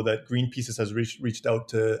 again, we know that Greenpeace has reached out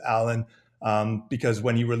to Allan because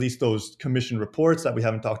when he released those commission reports that we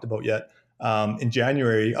haven't talked about yet, in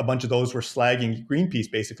January, a bunch of those were slagging Greenpeace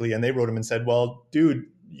basically. And they wrote him and said, well, dude,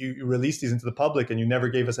 you released these into the public and you never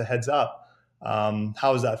gave us a heads up.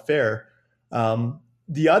 How is that fair?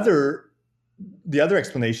 The other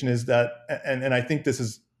explanation is that, and I think this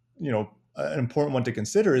is, an important one to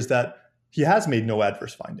consider, is that he has made no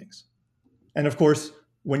adverse findings. And of course,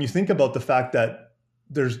 when you think about the fact that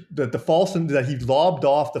there's that he lobbed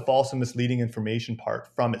off the false and misleading information part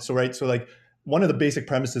from it. So like one of the basic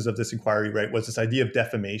premises of this inquiry, right, was this idea of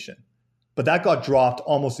defamation. But that got dropped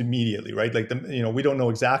almost immediately, right? Like, we don't know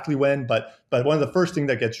exactly when, but one of the first things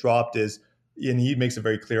that gets dropped is, and he makes it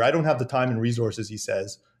very clear, I don't have the time and resources, he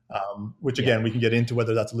says, which again, we can get into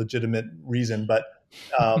whether that's a legitimate reason, but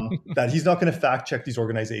that he's not going to fact check these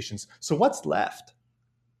organizations. So what's left?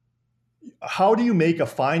 How do you make a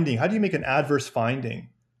finding? How do you make an adverse finding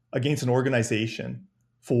against an organization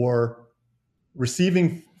for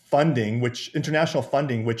receiving funding, international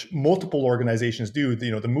funding, which multiple organizations do?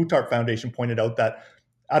 The Muttart Foundation pointed out that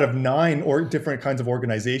out of 9 different kinds of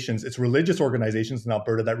organizations, it's religious organizations in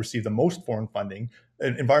Alberta that receive the most foreign funding.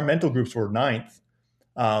 Environmental groups were 9th.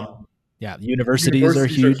 Universities are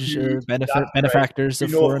huge benefactors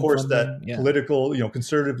of foreign of course, funding. That political,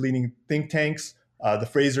 conservative-leaning think tanks, the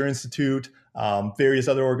Fraser Institute, various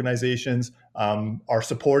other organizations are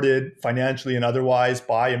supported financially and otherwise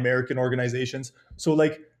by American organizations. So,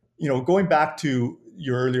 going back to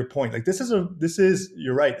your earlier point, this is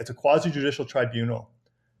you're right. It's a quasi-judicial tribunal.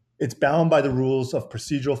 It's bound by the rules of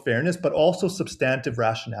procedural fairness, but also substantive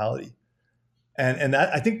rationality. And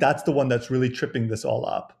that, I think that's the one that's really tripping this all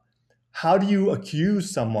up. How do you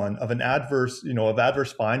accuse someone of an adverse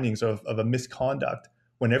findings of a misconduct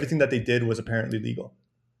when everything that they did was apparently legal?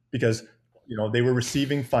 Because, they were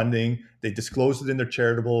receiving funding, they disclosed it in their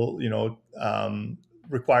charitable,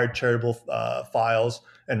 required charitable files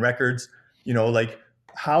and records.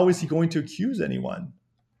 How is he going to accuse anyone?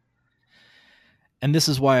 And this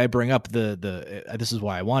is why I bring up this is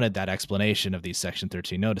why I wanted that explanation of these Section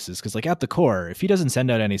 13 notices. Because at the core, if he doesn't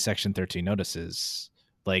send out any Section 13 notices,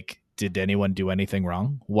 did anyone do anything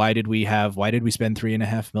wrong? Why did we spend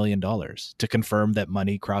 $3.5 million to confirm that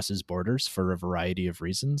money crosses borders for a variety of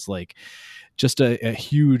reasons? Just a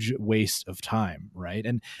huge waste of time, right?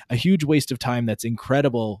 And a huge waste of time that's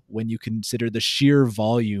incredible when you consider the sheer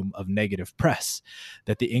volume of negative press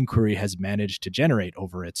that the inquiry has managed to generate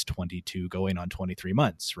over its 22 going on 23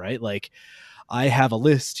 months, right? I have a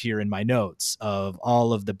list here in my notes of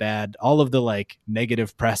all of the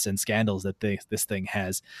negative press and scandals that this thing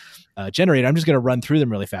has generated. I'm just going to run through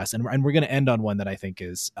them really fast. And we're going to end on one that I think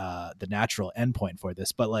is the natural endpoint for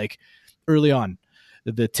this. But early on,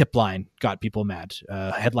 the tip line got people mad.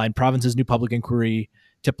 Headline: Province's new public inquiry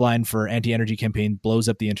tip line for anti-energy campaign blows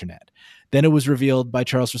up the internet. Then it was revealed by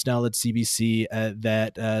Charles Rusnell at CBC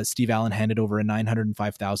that Steve Allan handed over a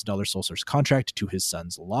 $905,000 sole source contract to his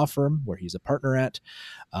son's law firm, where he's a partner at.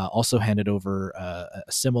 Also handed over a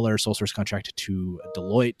similar sole source contract to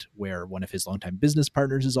Deloitte, where one of his longtime business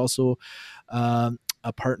partners is also a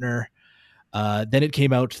partner. Then it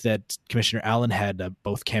came out that Commissioner Allan had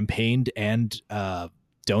both campaigned and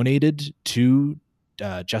donated to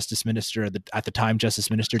Justice Minister at the time, Justice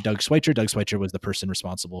Minister Doug Schweitzer. Doug Schweitzer was the person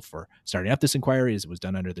responsible for starting up this inquiry, as it was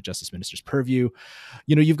done under the Justice Minister's purview.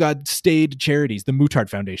 You've got state charities, the Moutard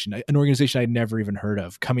Foundation, an organization I'd never even heard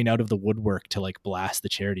of, coming out of the woodwork to like blast the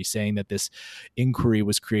charity, saying that this inquiry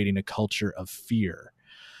was creating a culture of fear.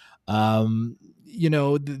 Again,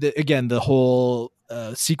 the whole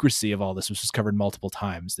secrecy of all this was just covered multiple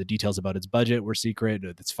times. The details about its budget were secret,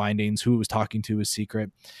 its findings, who it was talking to was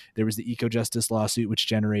secret. There was the eco-justice lawsuit, which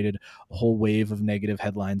generated a whole wave of negative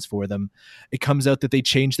headlines for them. It comes out that they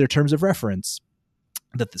changed their terms of reference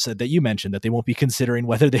that you mentioned, that they won't be considering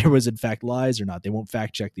whether there was in fact lies or not. They won't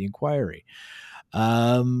fact check the inquiry.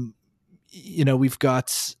 We've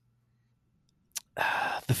got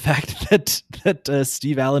the fact that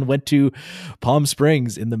Steve Allan went to Palm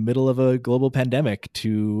Springs in the middle of a global pandemic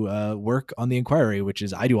to work on the inquiry, which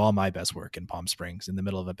is, I do all my best work in Palm Springs in the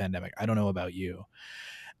middle of a pandemic. I don't know about you.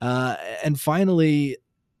 And finally,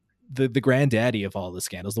 the granddaddy of all the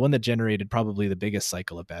scandals, the one that generated probably the biggest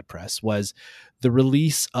cycle of bad press, was the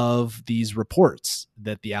release of these reports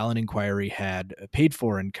that the Allan Inquiry had paid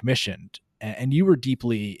for and commissioned. And you were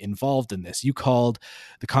deeply involved in this. You called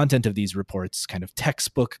the content of these reports kind of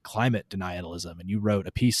textbook climate denialism, and you wrote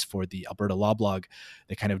a piece for the Alberta Law Blog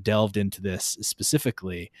that kind of delved into this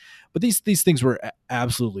specifically. But these things were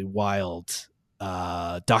absolutely wild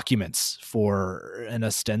documents for an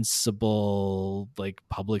ostensible like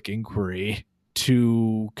public inquiry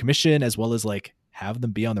to commission, as well as like have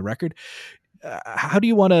them be on the record. How do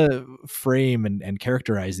you want to frame and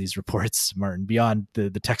characterize these reports, Martin, beyond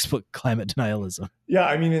the textbook climate denialism? Yeah,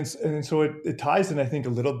 I mean, so it ties in, I think, a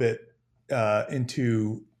little bit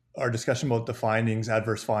into our discussion about the findings,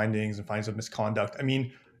 adverse findings, and findings of misconduct. I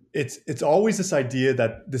mean, it's always this idea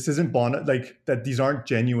that this isn't that these aren't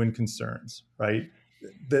genuine concerns, right?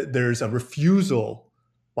 There's a refusal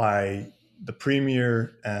by the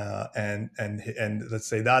premier and let's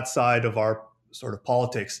say that side of our sort of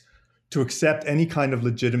politics to accept any kind of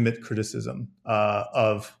legitimate criticism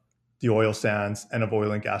of the oil sands and of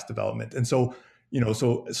oil and gas development. And so,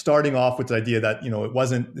 so starting off with the idea that,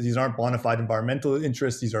 these aren't bona fide environmental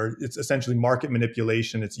interests. It's essentially market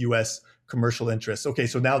manipulation. It's US commercial interests. Okay,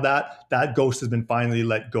 so now that ghost has been finally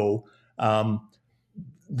let go.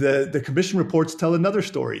 The commission reports tell another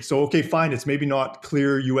story. So, okay, fine. It's maybe not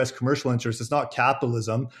clear US commercial interests. It's not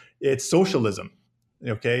capitalism. It's socialism.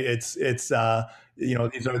 Okay, it's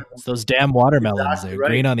these are it's those damn watermelons. Exactly, they're right.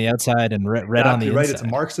 Green on the outside and red on the inside. It's a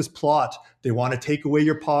Marxist plot. They want to take away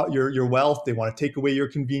your wealth. They want to take away your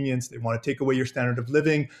convenience. They want to take away your standard of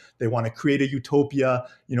living. They want to create a utopia.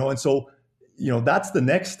 And so that's the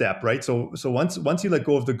next step, right? So once you let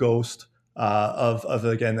go of the ghost of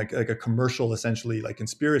again like a commercial essentially like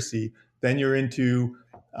conspiracy, then you're into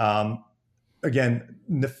again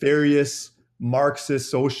nefarious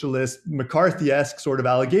Marxist, socialist, McCarthy-esque sort of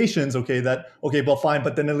allegations, well, fine,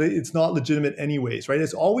 but then it's not legitimate anyways, right?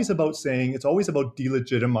 It's always about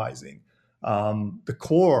delegitimizing the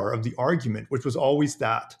core of the argument, which was always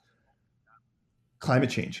that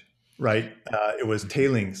climate change, right? It was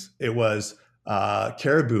tailings, it was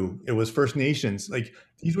caribou, it was First Nations. Like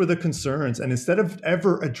these were the concerns. And instead of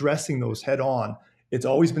ever addressing those head on, it's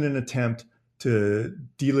always been an attempt to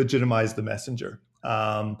delegitimize the messenger.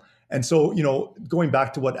 And so, going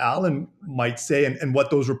back to what Allan might say and what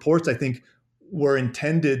those reports, I think, were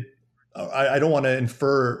intended, I don't want to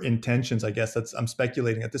infer intentions, I guess I'm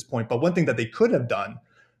speculating at this point. But one thing that they could have done,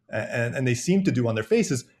 and they seem to do on their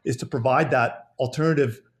faces, is to provide that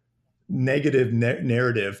alternative negative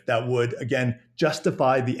narrative that would, again,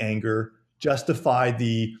 justify the anger, justify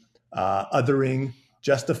the othering,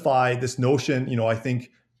 justify this notion, I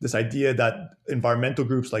think this idea that environmental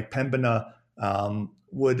groups like Pembina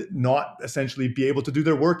would not essentially be able to do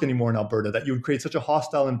their work anymore in Alberta, that you would create such a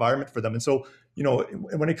hostile environment for them. And so,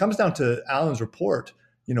 when it comes down to Allan's report,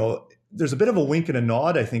 there's a bit of a wink and a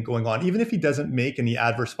nod, I think, going on, even if he doesn't make any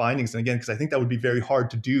adverse findings. And again, because I think that would be very hard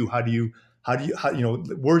to do. How do you,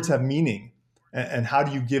 words have meaning, and how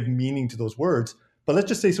do you give meaning to those words? But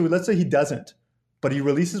let's say he doesn't, but he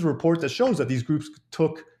releases a report that shows that these groups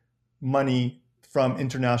took money from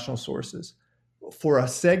international sources. For a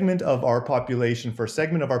segment of our population, for a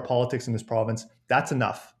segment of our politics in this province, that's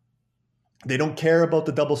enough. They don't care about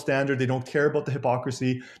the double standard. They don't care about the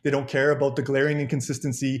hypocrisy. They don't care about the glaring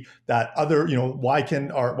inconsistency that other, why can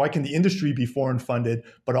the industry be foreign funded,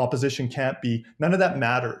 but opposition can't be? None of that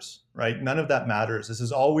matters, right? None of that matters.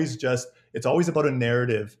 It's always about a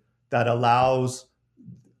narrative that allows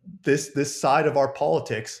this side of our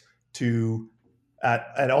politics to,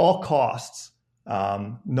 at all costs,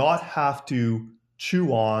 not have to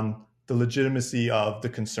chew on the legitimacy of the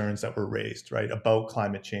concerns that were raised, right, about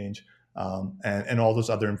climate change. And all those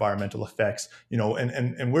other environmental effects,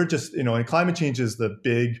 and we're just, and climate change is the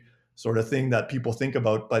big sort of thing that people think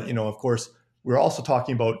about. But, of course, we're also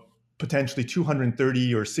talking about potentially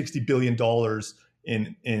 $230 or $60 billion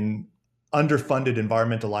in underfunded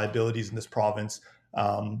environmental liabilities in this province,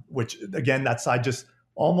 which, again, that side just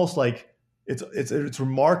almost like it's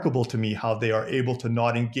remarkable to me how they are able to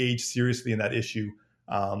not engage seriously in that issue.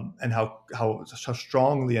 And how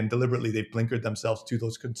strongly and deliberately they've blinkered themselves to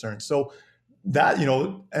those concerns. So that,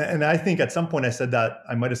 and I think at some point I said that,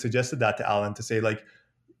 I might have suggested that to Allan, to say, like,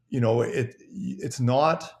 it's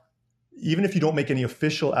not, even if you don't make any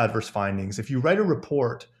official adverse findings, if you write a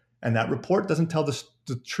report and that report doesn't tell the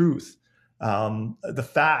truth, the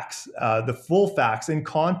facts, the full facts in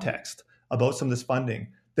context about some of this funding,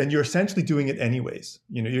 then you're essentially doing it anyways.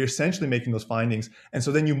 You're essentially making those findings. And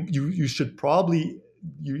so then you should probably,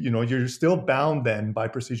 you're still bound then by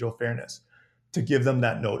procedural fairness to give them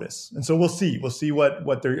that notice. And so we'll see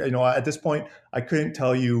what they're, at this point, I couldn't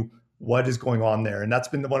tell you what is going on there. And that's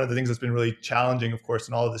been one of the things that's been really challenging, of course,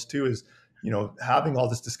 in all of this too, is, having all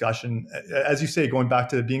this discussion, as you say, going back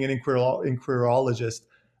to being an inquirologist,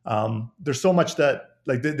 there's so much that,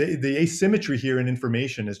 like, the asymmetry here in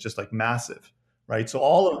information is just like massive, right? So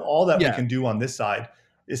all that we can do on this side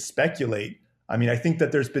is speculate. I mean, I think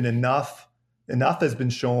that there's been enough has been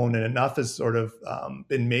shown and enough has sort of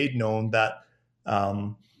been made known that,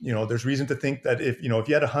 there's reason to think that if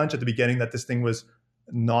you had a hunch at the beginning that this thing was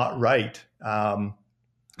not right,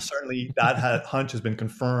 certainly that hunch has been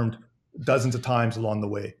confirmed dozens of times along the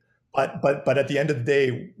way. But at the end of the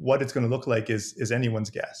day, what it's going to look like is anyone's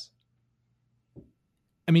guess.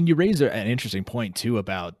 I mean, you raise an interesting point too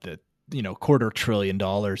about the $250 billion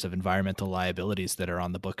of environmental liabilities that are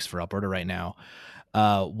on the books for Alberta right now.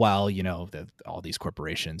 While, all these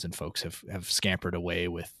corporations and folks have scampered away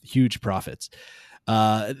with huge profits,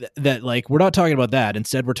 that, like, we're not talking about that.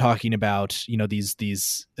 Instead, we're talking about, these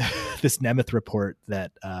this Nemeth report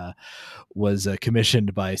that was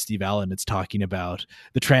commissioned by Steve Allen. It's talking about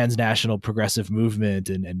the transnational progressive movement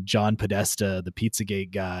and John Podesta, the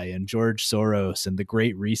Pizzagate guy, and George Soros and the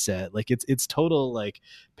Great Reset. Like, it's total, like,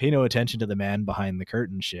 pay no attention to the man behind the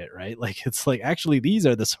curtain shit, right? Like, it's like, actually, these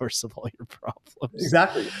are the source of all your problems.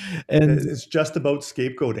 Exactly. And it's just about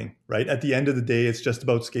scapegoating, right? At the end of the day, it's just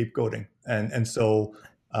about scapegoating. And so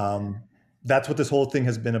that's what this whole thing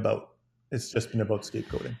has been about. It's just been about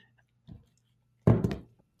scapegoating.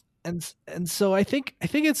 And so I think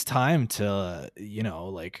it's time to,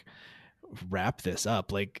 wrap this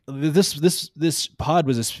up. Like, this pod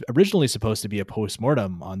was originally supposed to be a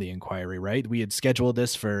postmortem on the inquiry, right? We had scheduled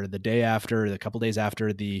this for a couple days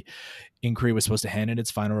after the inquiry was supposed to hand in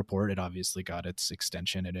its final report. It obviously got its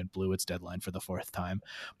extension and it blew its deadline for the fourth time.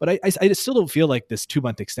 But I still don't feel like this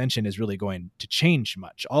 2-month extension is really going to change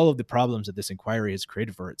much. All of the problems that this inquiry has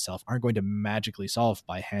created for itself aren't going to magically solve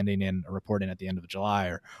by handing in a report in at the end of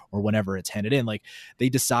July or whenever it's handed in. Like, they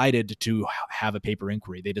decided to have a paper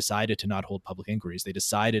inquiry. They decided to not hold public inquiries. They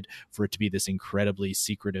decided for it to be this incredibly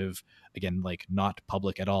secretive, again, like, not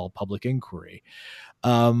public at all, public inquiry.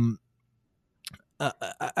 I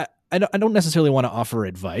don't necessarily want to offer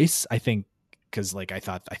advice. I think, because, like, I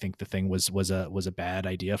think the thing was a bad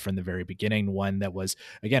idea from the very beginning. One that was,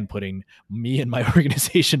 again, putting me and my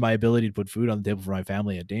organization, my ability to put food on the table for my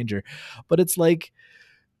family, in danger. But it's like,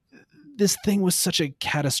 this thing was such a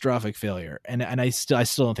catastrophic failure, and I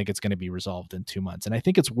still don't think it's going to be resolved in 2 months. And I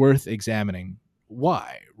think it's worth examining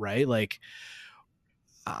why, right? Like,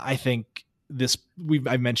 I think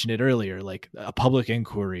I mentioned it earlier, like, a public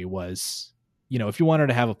inquiry was, if you wanted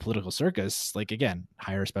to have a political circus, like, again,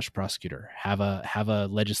 hire a special prosecutor, have a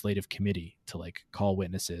legislative committee to, like, call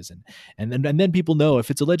witnesses, and then people know,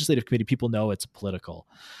 if it's a legislative committee, people know it's a political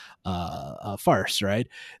farce, right?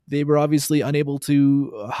 They were obviously unable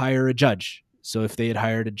to hire a judge. So if they had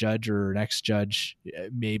hired a judge or an ex-judge,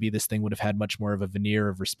 maybe this thing would have had much more of a veneer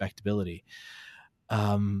of respectability.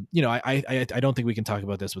 I don't think we can talk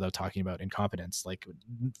about this without talking about incompetence, like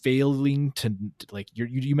failing to, like,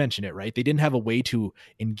 you mentioned it, right? They didn't have a way to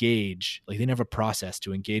engage, like, they didn't have a process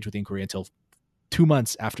to engage with the inquiry until 2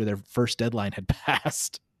 months after their first deadline had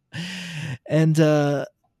passed. And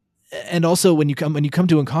also when you come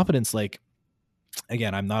to incompetence, like,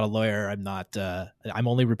 again, I'm not a lawyer. I'm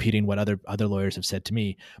only repeating what other lawyers have said to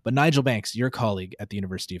me. But Nigel Banks, your colleague at the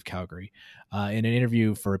University of Calgary, in an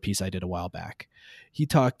interview for a piece I did a while back, he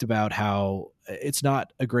talked about how it's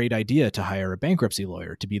not a great idea to hire a bankruptcy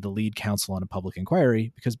lawyer to be the lead counsel on a public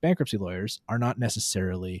inquiry, because bankruptcy lawyers are not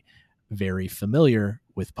necessarily very familiar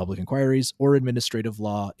with public inquiries or administrative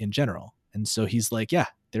law in general. And so he's like, yeah,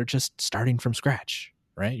 they're just starting from scratch,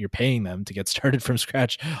 right? You're paying them to get started from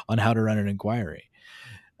scratch on how to run an inquiry.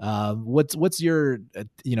 What's your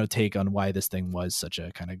take on why this thing was such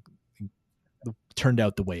a kind of turned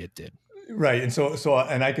out the way it did? Right, and so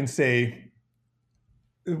and I can say,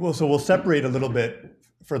 well, so we'll separate a little bit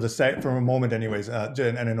for a moment, anyways.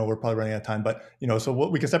 And I know we're probably running out of time, but so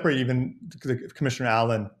we can separate even Commissioner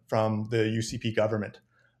Allan from the UCP government.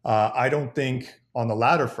 I don't think on the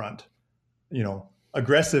latter front,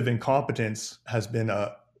 aggressive incompetence has been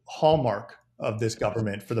a hallmark of this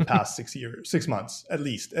government for the past 6 months, at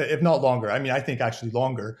least, if not longer. I mean, I think actually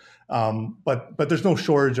longer. But there's no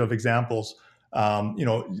shortage of examples.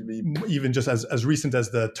 Even just as recent as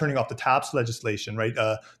the turning off the taps legislation, right?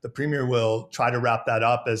 The premier will try to wrap that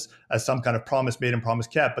up as some kind of promise made and promise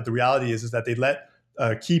kept. But the reality is that they let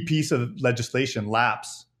a key piece of legislation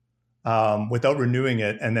lapse without renewing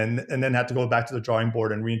it, and then have to go back to the drawing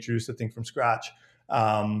board and reintroduce the thing from scratch.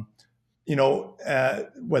 Whether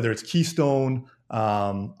it's Keystone,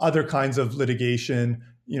 other kinds of litigation,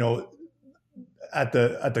 at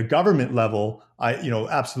the government level,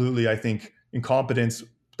 absolutely, I think incompetence,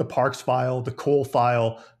 the Parks file, the coal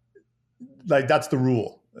file, like that's the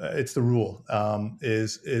rule. It's the rule. And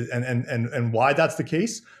why that's the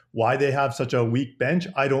case, why they have such a weak bench,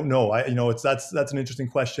 I don't know. That's an interesting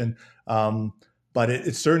question. But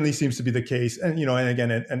it certainly seems to be the case. And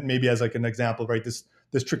and maybe as like an example, right? This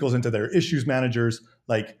trickles into their issues managers.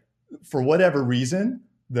 Like for whatever reason,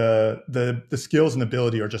 the skills and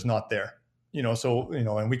ability are just not there.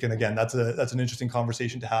 And we can, again, that's an interesting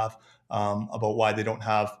conversation to have about why they don't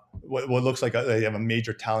have what looks like they have a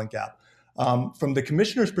major talent gap. From the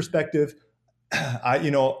commissioner's perspective, I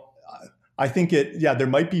think there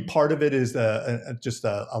might be part of it is just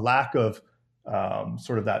a lack of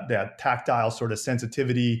sort of that tactile sort of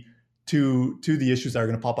sensitivity to the issues that are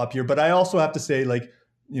going to pop up here. But I also have to say,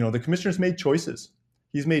 the commissioner's made choices.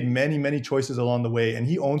 He's made many, many choices along the way, and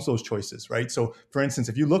he owns those choices, right? So, for instance,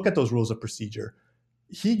 if you look at those rules of procedure,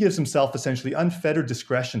 he gives himself essentially unfettered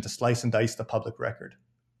discretion to slice and dice the public record.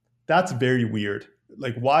 That's very weird.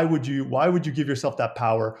 Like, why would you give yourself that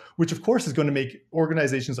power? Which, of course, is going to make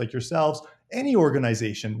organizations like yourselves, any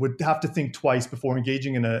organization, would have to think twice before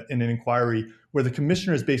engaging in an inquiry where the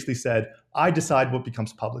commissioner has basically said, "I decide what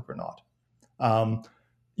becomes public or not."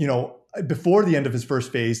 Before the end of his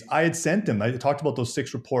first phase, I had sent him. I talked about those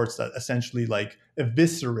 6 reports that essentially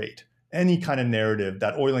eviscerate any kind of narrative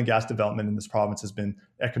that oil and gas development in this province has been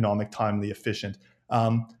economic, timely, efficient.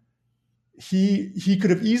 He could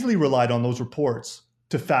have easily relied on those reports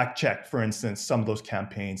to fact check, for instance, some of those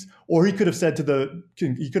campaigns, or he could have said to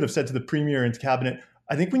the premier and cabinet,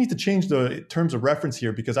 "I think we need to change the terms of reference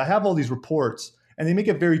here because I have all these reports and they make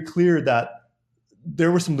it very clear that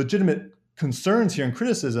there were some legitimate concerns here and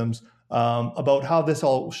criticisms about how this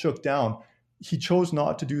all shook down." He chose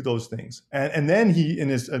not to do those things. And then he, in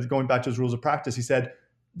his going back to his rules of practice, he said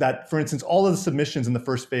that, for instance, all of the submissions in the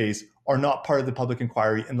first phase are not part of the public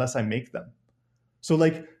inquiry unless I make them. So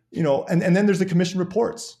and then there's the commission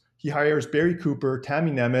reports. He hires Barry Cooper,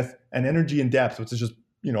 Tammy Nemeth, and Energy in Depth, which is just,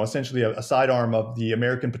 essentially a sidearm of the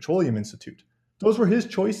American Petroleum Institute. Those were his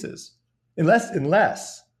choices,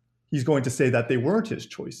 unless he's going to say that they weren't his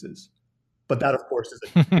choices. But that, of course, is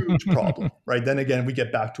a huge problem, right? Then again, we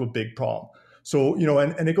get back to a big problem. So,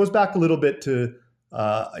 and it goes back a little bit to,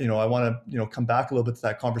 I want to, come back a little bit to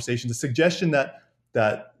that conversation. The suggestion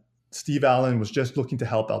that Steve Allan was just looking to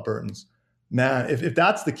help Albertans. Man, if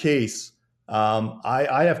that's the case,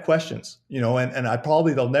 I have questions, and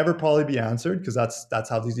they'll never probably be answered because that's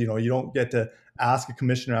how these, you don't get to ask a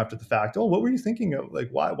commissioner after the fact, "Oh, what were you thinking of? Like,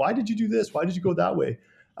 why did you do this? Why did you go that way?"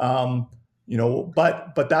 But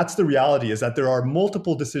that's the reality, is that there are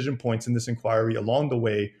multiple decision points in this inquiry along the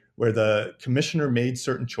way where the commissioner made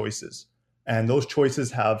certain choices, and those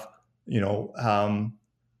choices have,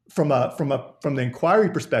 from the inquiry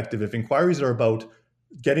perspective, if inquiries are about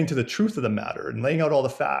getting to the truth of the matter and laying out all the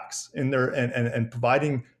facts in there and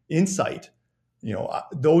providing insight,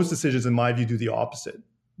 those decisions, in my view, do the opposite.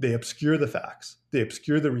 They obscure the facts. They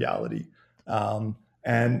obscure the reality.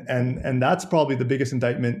 And that's probably the biggest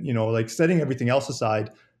indictment, setting everything else aside,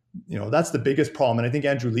 that's the biggest problem. And I think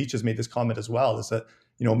Andrew Leach has made this comment as well, is that,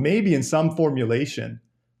 maybe in some formulation,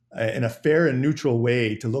 in a fair and neutral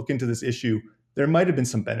way to look into this issue, there might have been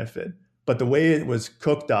some benefit, but the way it was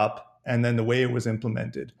cooked up and then the way it was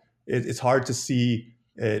implemented, it's hard to see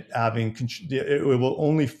it having, it will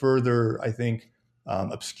only further, I think,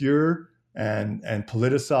 obscure and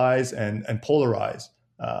politicize and polarize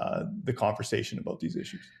the conversation about these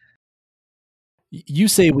issues. You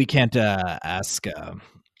say we can't ask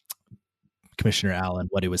Commissioner Allan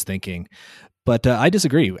what he was thinking, but I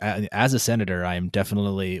disagree. As a senator, I am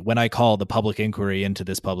definitely, when I call the public inquiry into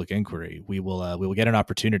this public inquiry, we will get an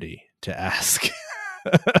opportunity to ask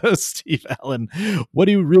Steve Allan what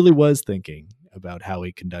he really was thinking about how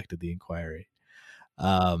he conducted the inquiry.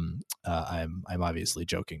 I'm obviously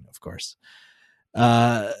joking, of course.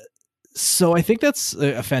 So I think that's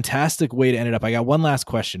a fantastic way to end it up. I got one last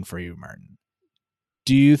question for you, Martin.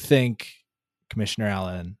 Do you think Commissioner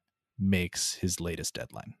Allan makes his latest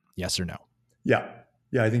deadline? Yes or no? Yeah,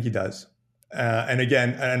 I think he does. And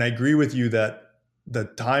again, and I agree with you that the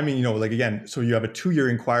timing, you know, like again, so you have a 2-year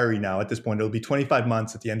inquiry now at this point. It'll be 25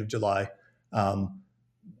 months at the end of July.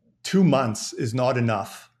 2 months is not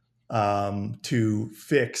enough to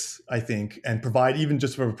fix, I think, and provide, even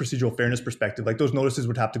just from a procedural fairness perspective, like those notices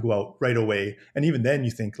would have to go out right away. And even then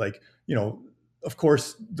you think like, you know, of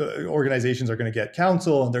course, the organizations are going to get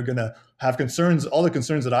counsel and they're going to have concerns, all the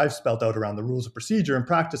concerns that I've spelt out around the rules of procedure and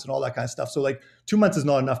practice and all that kind of stuff. So like 2 months is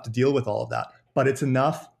not enough to deal with all of that, but it's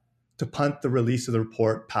enough to punt the release of the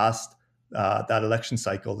report past that election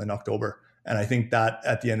cycle in October. And I think that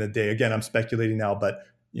at the end of the day, again, I'm speculating now, but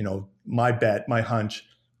you know, my hunch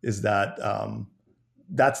is that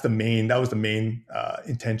that was the main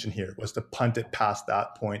intention here, was to punt it past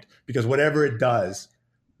that point, because whatever it does,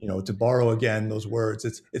 you know, to borrow again those words,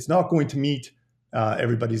 it's not going to meet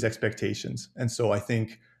everybody's expectations. And so I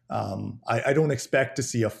think I don't expect to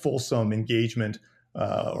see a fulsome engagement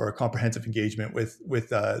or a comprehensive engagement with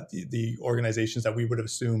the organizations that we would have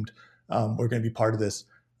assumed were going to be part of this.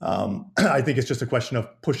 I think it's just a question of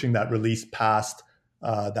pushing that release past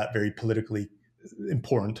that very politically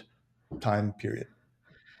important time period.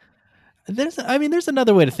 There's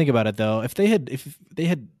another way to think about it, though. If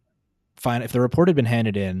the report had been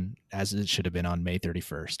handed in as it should have been on May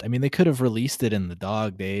 31st, I mean, they could have released it in the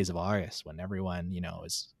dog days of August when everyone, you know,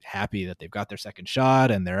 is happy that they've got their second shot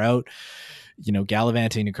and they're out, you know,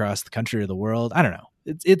 gallivanting across the country or the world. I don't know.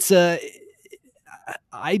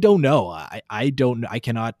 I don't know. I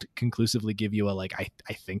cannot conclusively give you I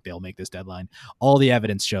think they'll make this deadline. All the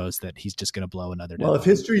evidence shows that he's just going to blow another deadline. Well, if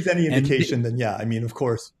history is any indication, then yeah, I mean, of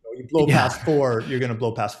course, you blow past 4, you're going to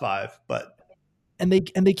blow past 5, but. And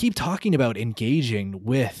they keep talking about engaging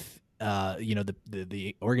with, you know,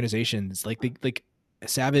 the organizations like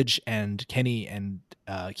Savage and Kenny and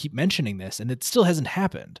keep mentioning this, and it still hasn't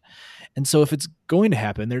happened. And so if it's going to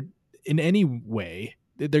happen, they're in any way,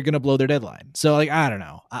 they're going to blow their deadline. So like, I don't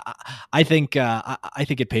know. I think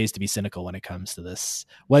it pays to be cynical when it comes to this,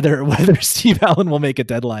 whether Steve Allan will make a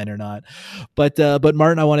deadline or not. But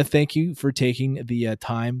Martin, I want to thank you for taking the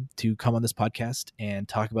time to come on this podcast and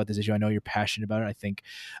talk about this issue. I know you're passionate about it. I think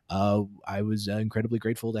I was incredibly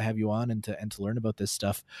grateful to have you on and to learn about this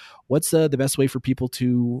stuff. What's the best way for people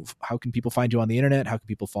how can people find you on the internet? How can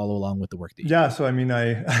people follow along with the work that you do? Yeah. So, I mean,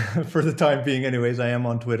 for the time being anyways, I am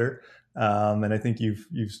on Twitter. And I think you've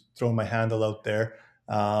thrown my handle out there.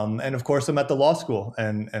 And of course, I'm at the law school,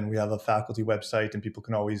 and we have a faculty website, and people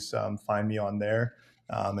can always find me on there.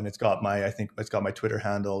 And it's got my Twitter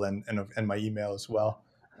handle and my email as well.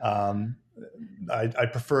 I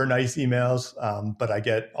prefer nice emails, but I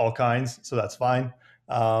get all kinds, so that's fine.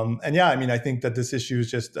 And yeah, I mean, I think that this issue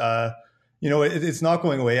is just, you know, it's not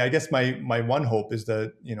going away. I guess my one hope is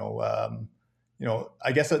that, you know,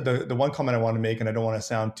 I guess the one comment I want to make, and I don't want to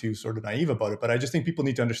sound too sort of naive about it, but I just think people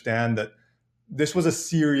need to understand that this was a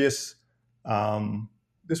seriously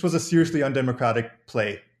undemocratic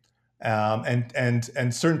play, and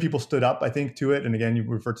certain people stood up, I think, to it. And again, you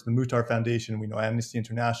refer to the Muhtar Foundation. We know Amnesty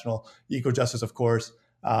International, Eco-Justice, of course,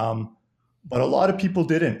 but a lot of people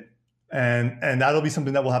didn't, and that'll be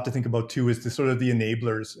something that we'll have to think about too. Is the sort of the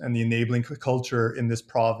enablers and the enabling culture in this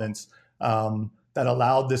province. That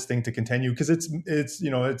allowed this thing to continue, because it's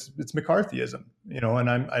McCarthyism, you know, and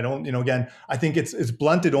I don't, you know, again, I think it's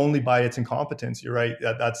blunted only by its incompetence. You're right.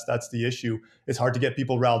 That's the issue. It's hard to get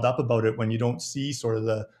people riled up about it when you don't see sort of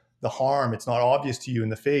the harm. It's not obvious to you in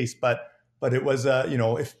the face, but it was, you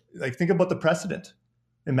know, if like, think about the precedent.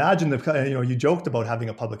 Imagine you joked about having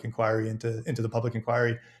a public inquiry into the public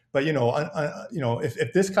inquiry, but you know,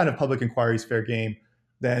 if this kind of public inquiry is fair game,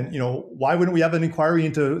 then, you know, why wouldn't we have an inquiry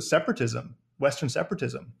into separatism? Western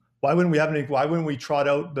separatism? Why wouldn't we trot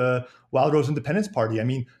out the Wild Rose Independence Party? I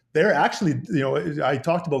mean, they're actually, you know, I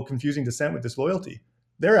talked about confusing dissent with disloyalty.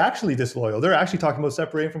 they're actually disloyal. They're actually talking about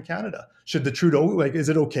separating from Canada. Should the Trudeau, like, is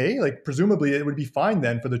it okay? Like, presumably it would be fine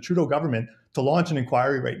then for the Trudeau government to launch an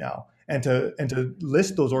inquiry right now and to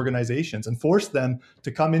list those organizations and force them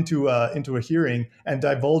to come into a hearing and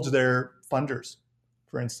divulge their funders,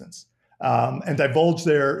 for instance, and divulge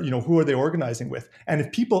their, who are they organizing with? And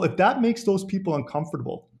if that makes those people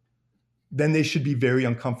uncomfortable, then they should be very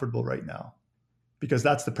uncomfortable right now, because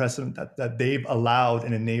that's the precedent that they've allowed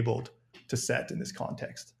and enabled to set in this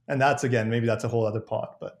context. And that's, again, maybe that's a whole other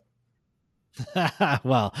pot, but.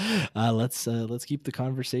 Well, let's keep the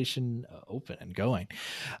conversation open and going.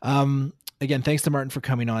 Again, thanks to Martin for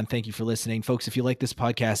coming on. Thank you for listening, folks. If you like this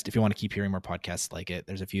podcast, if you want to keep hearing more podcasts like it,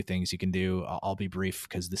 there's a few things you can do. I'll be brief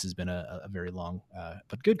because this has been a very long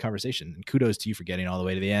but good conversation. And kudos to you for getting all the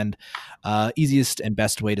way to the end. Easiest and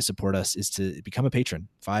best way to support us is to become a patron.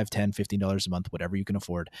 $5, $10, $15 a month, whatever you can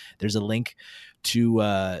afford. There's a link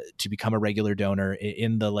to become a regular donor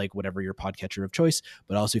in the, like, whatever your podcatcher of choice.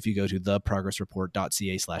 But also, if you go to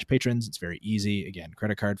theprogressreport.ca/patrons, it's very easy. Again,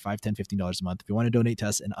 credit card, $5, $10, $15 a month. If you want to donate to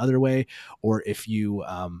us in other way, or if you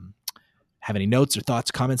have any notes or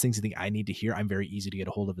thoughts, comments, things you think I need to hear, I'm very easy to get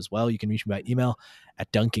a hold of as well. You can reach me by email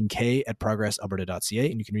at duncank@progressalberta.ca,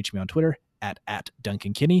 and you can reach me on Twitter at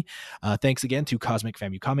 @DuncanKinney. Thanks again to Cosmic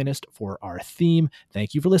Famu Communist for our theme.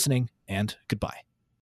 Thank you for listening, and goodbye.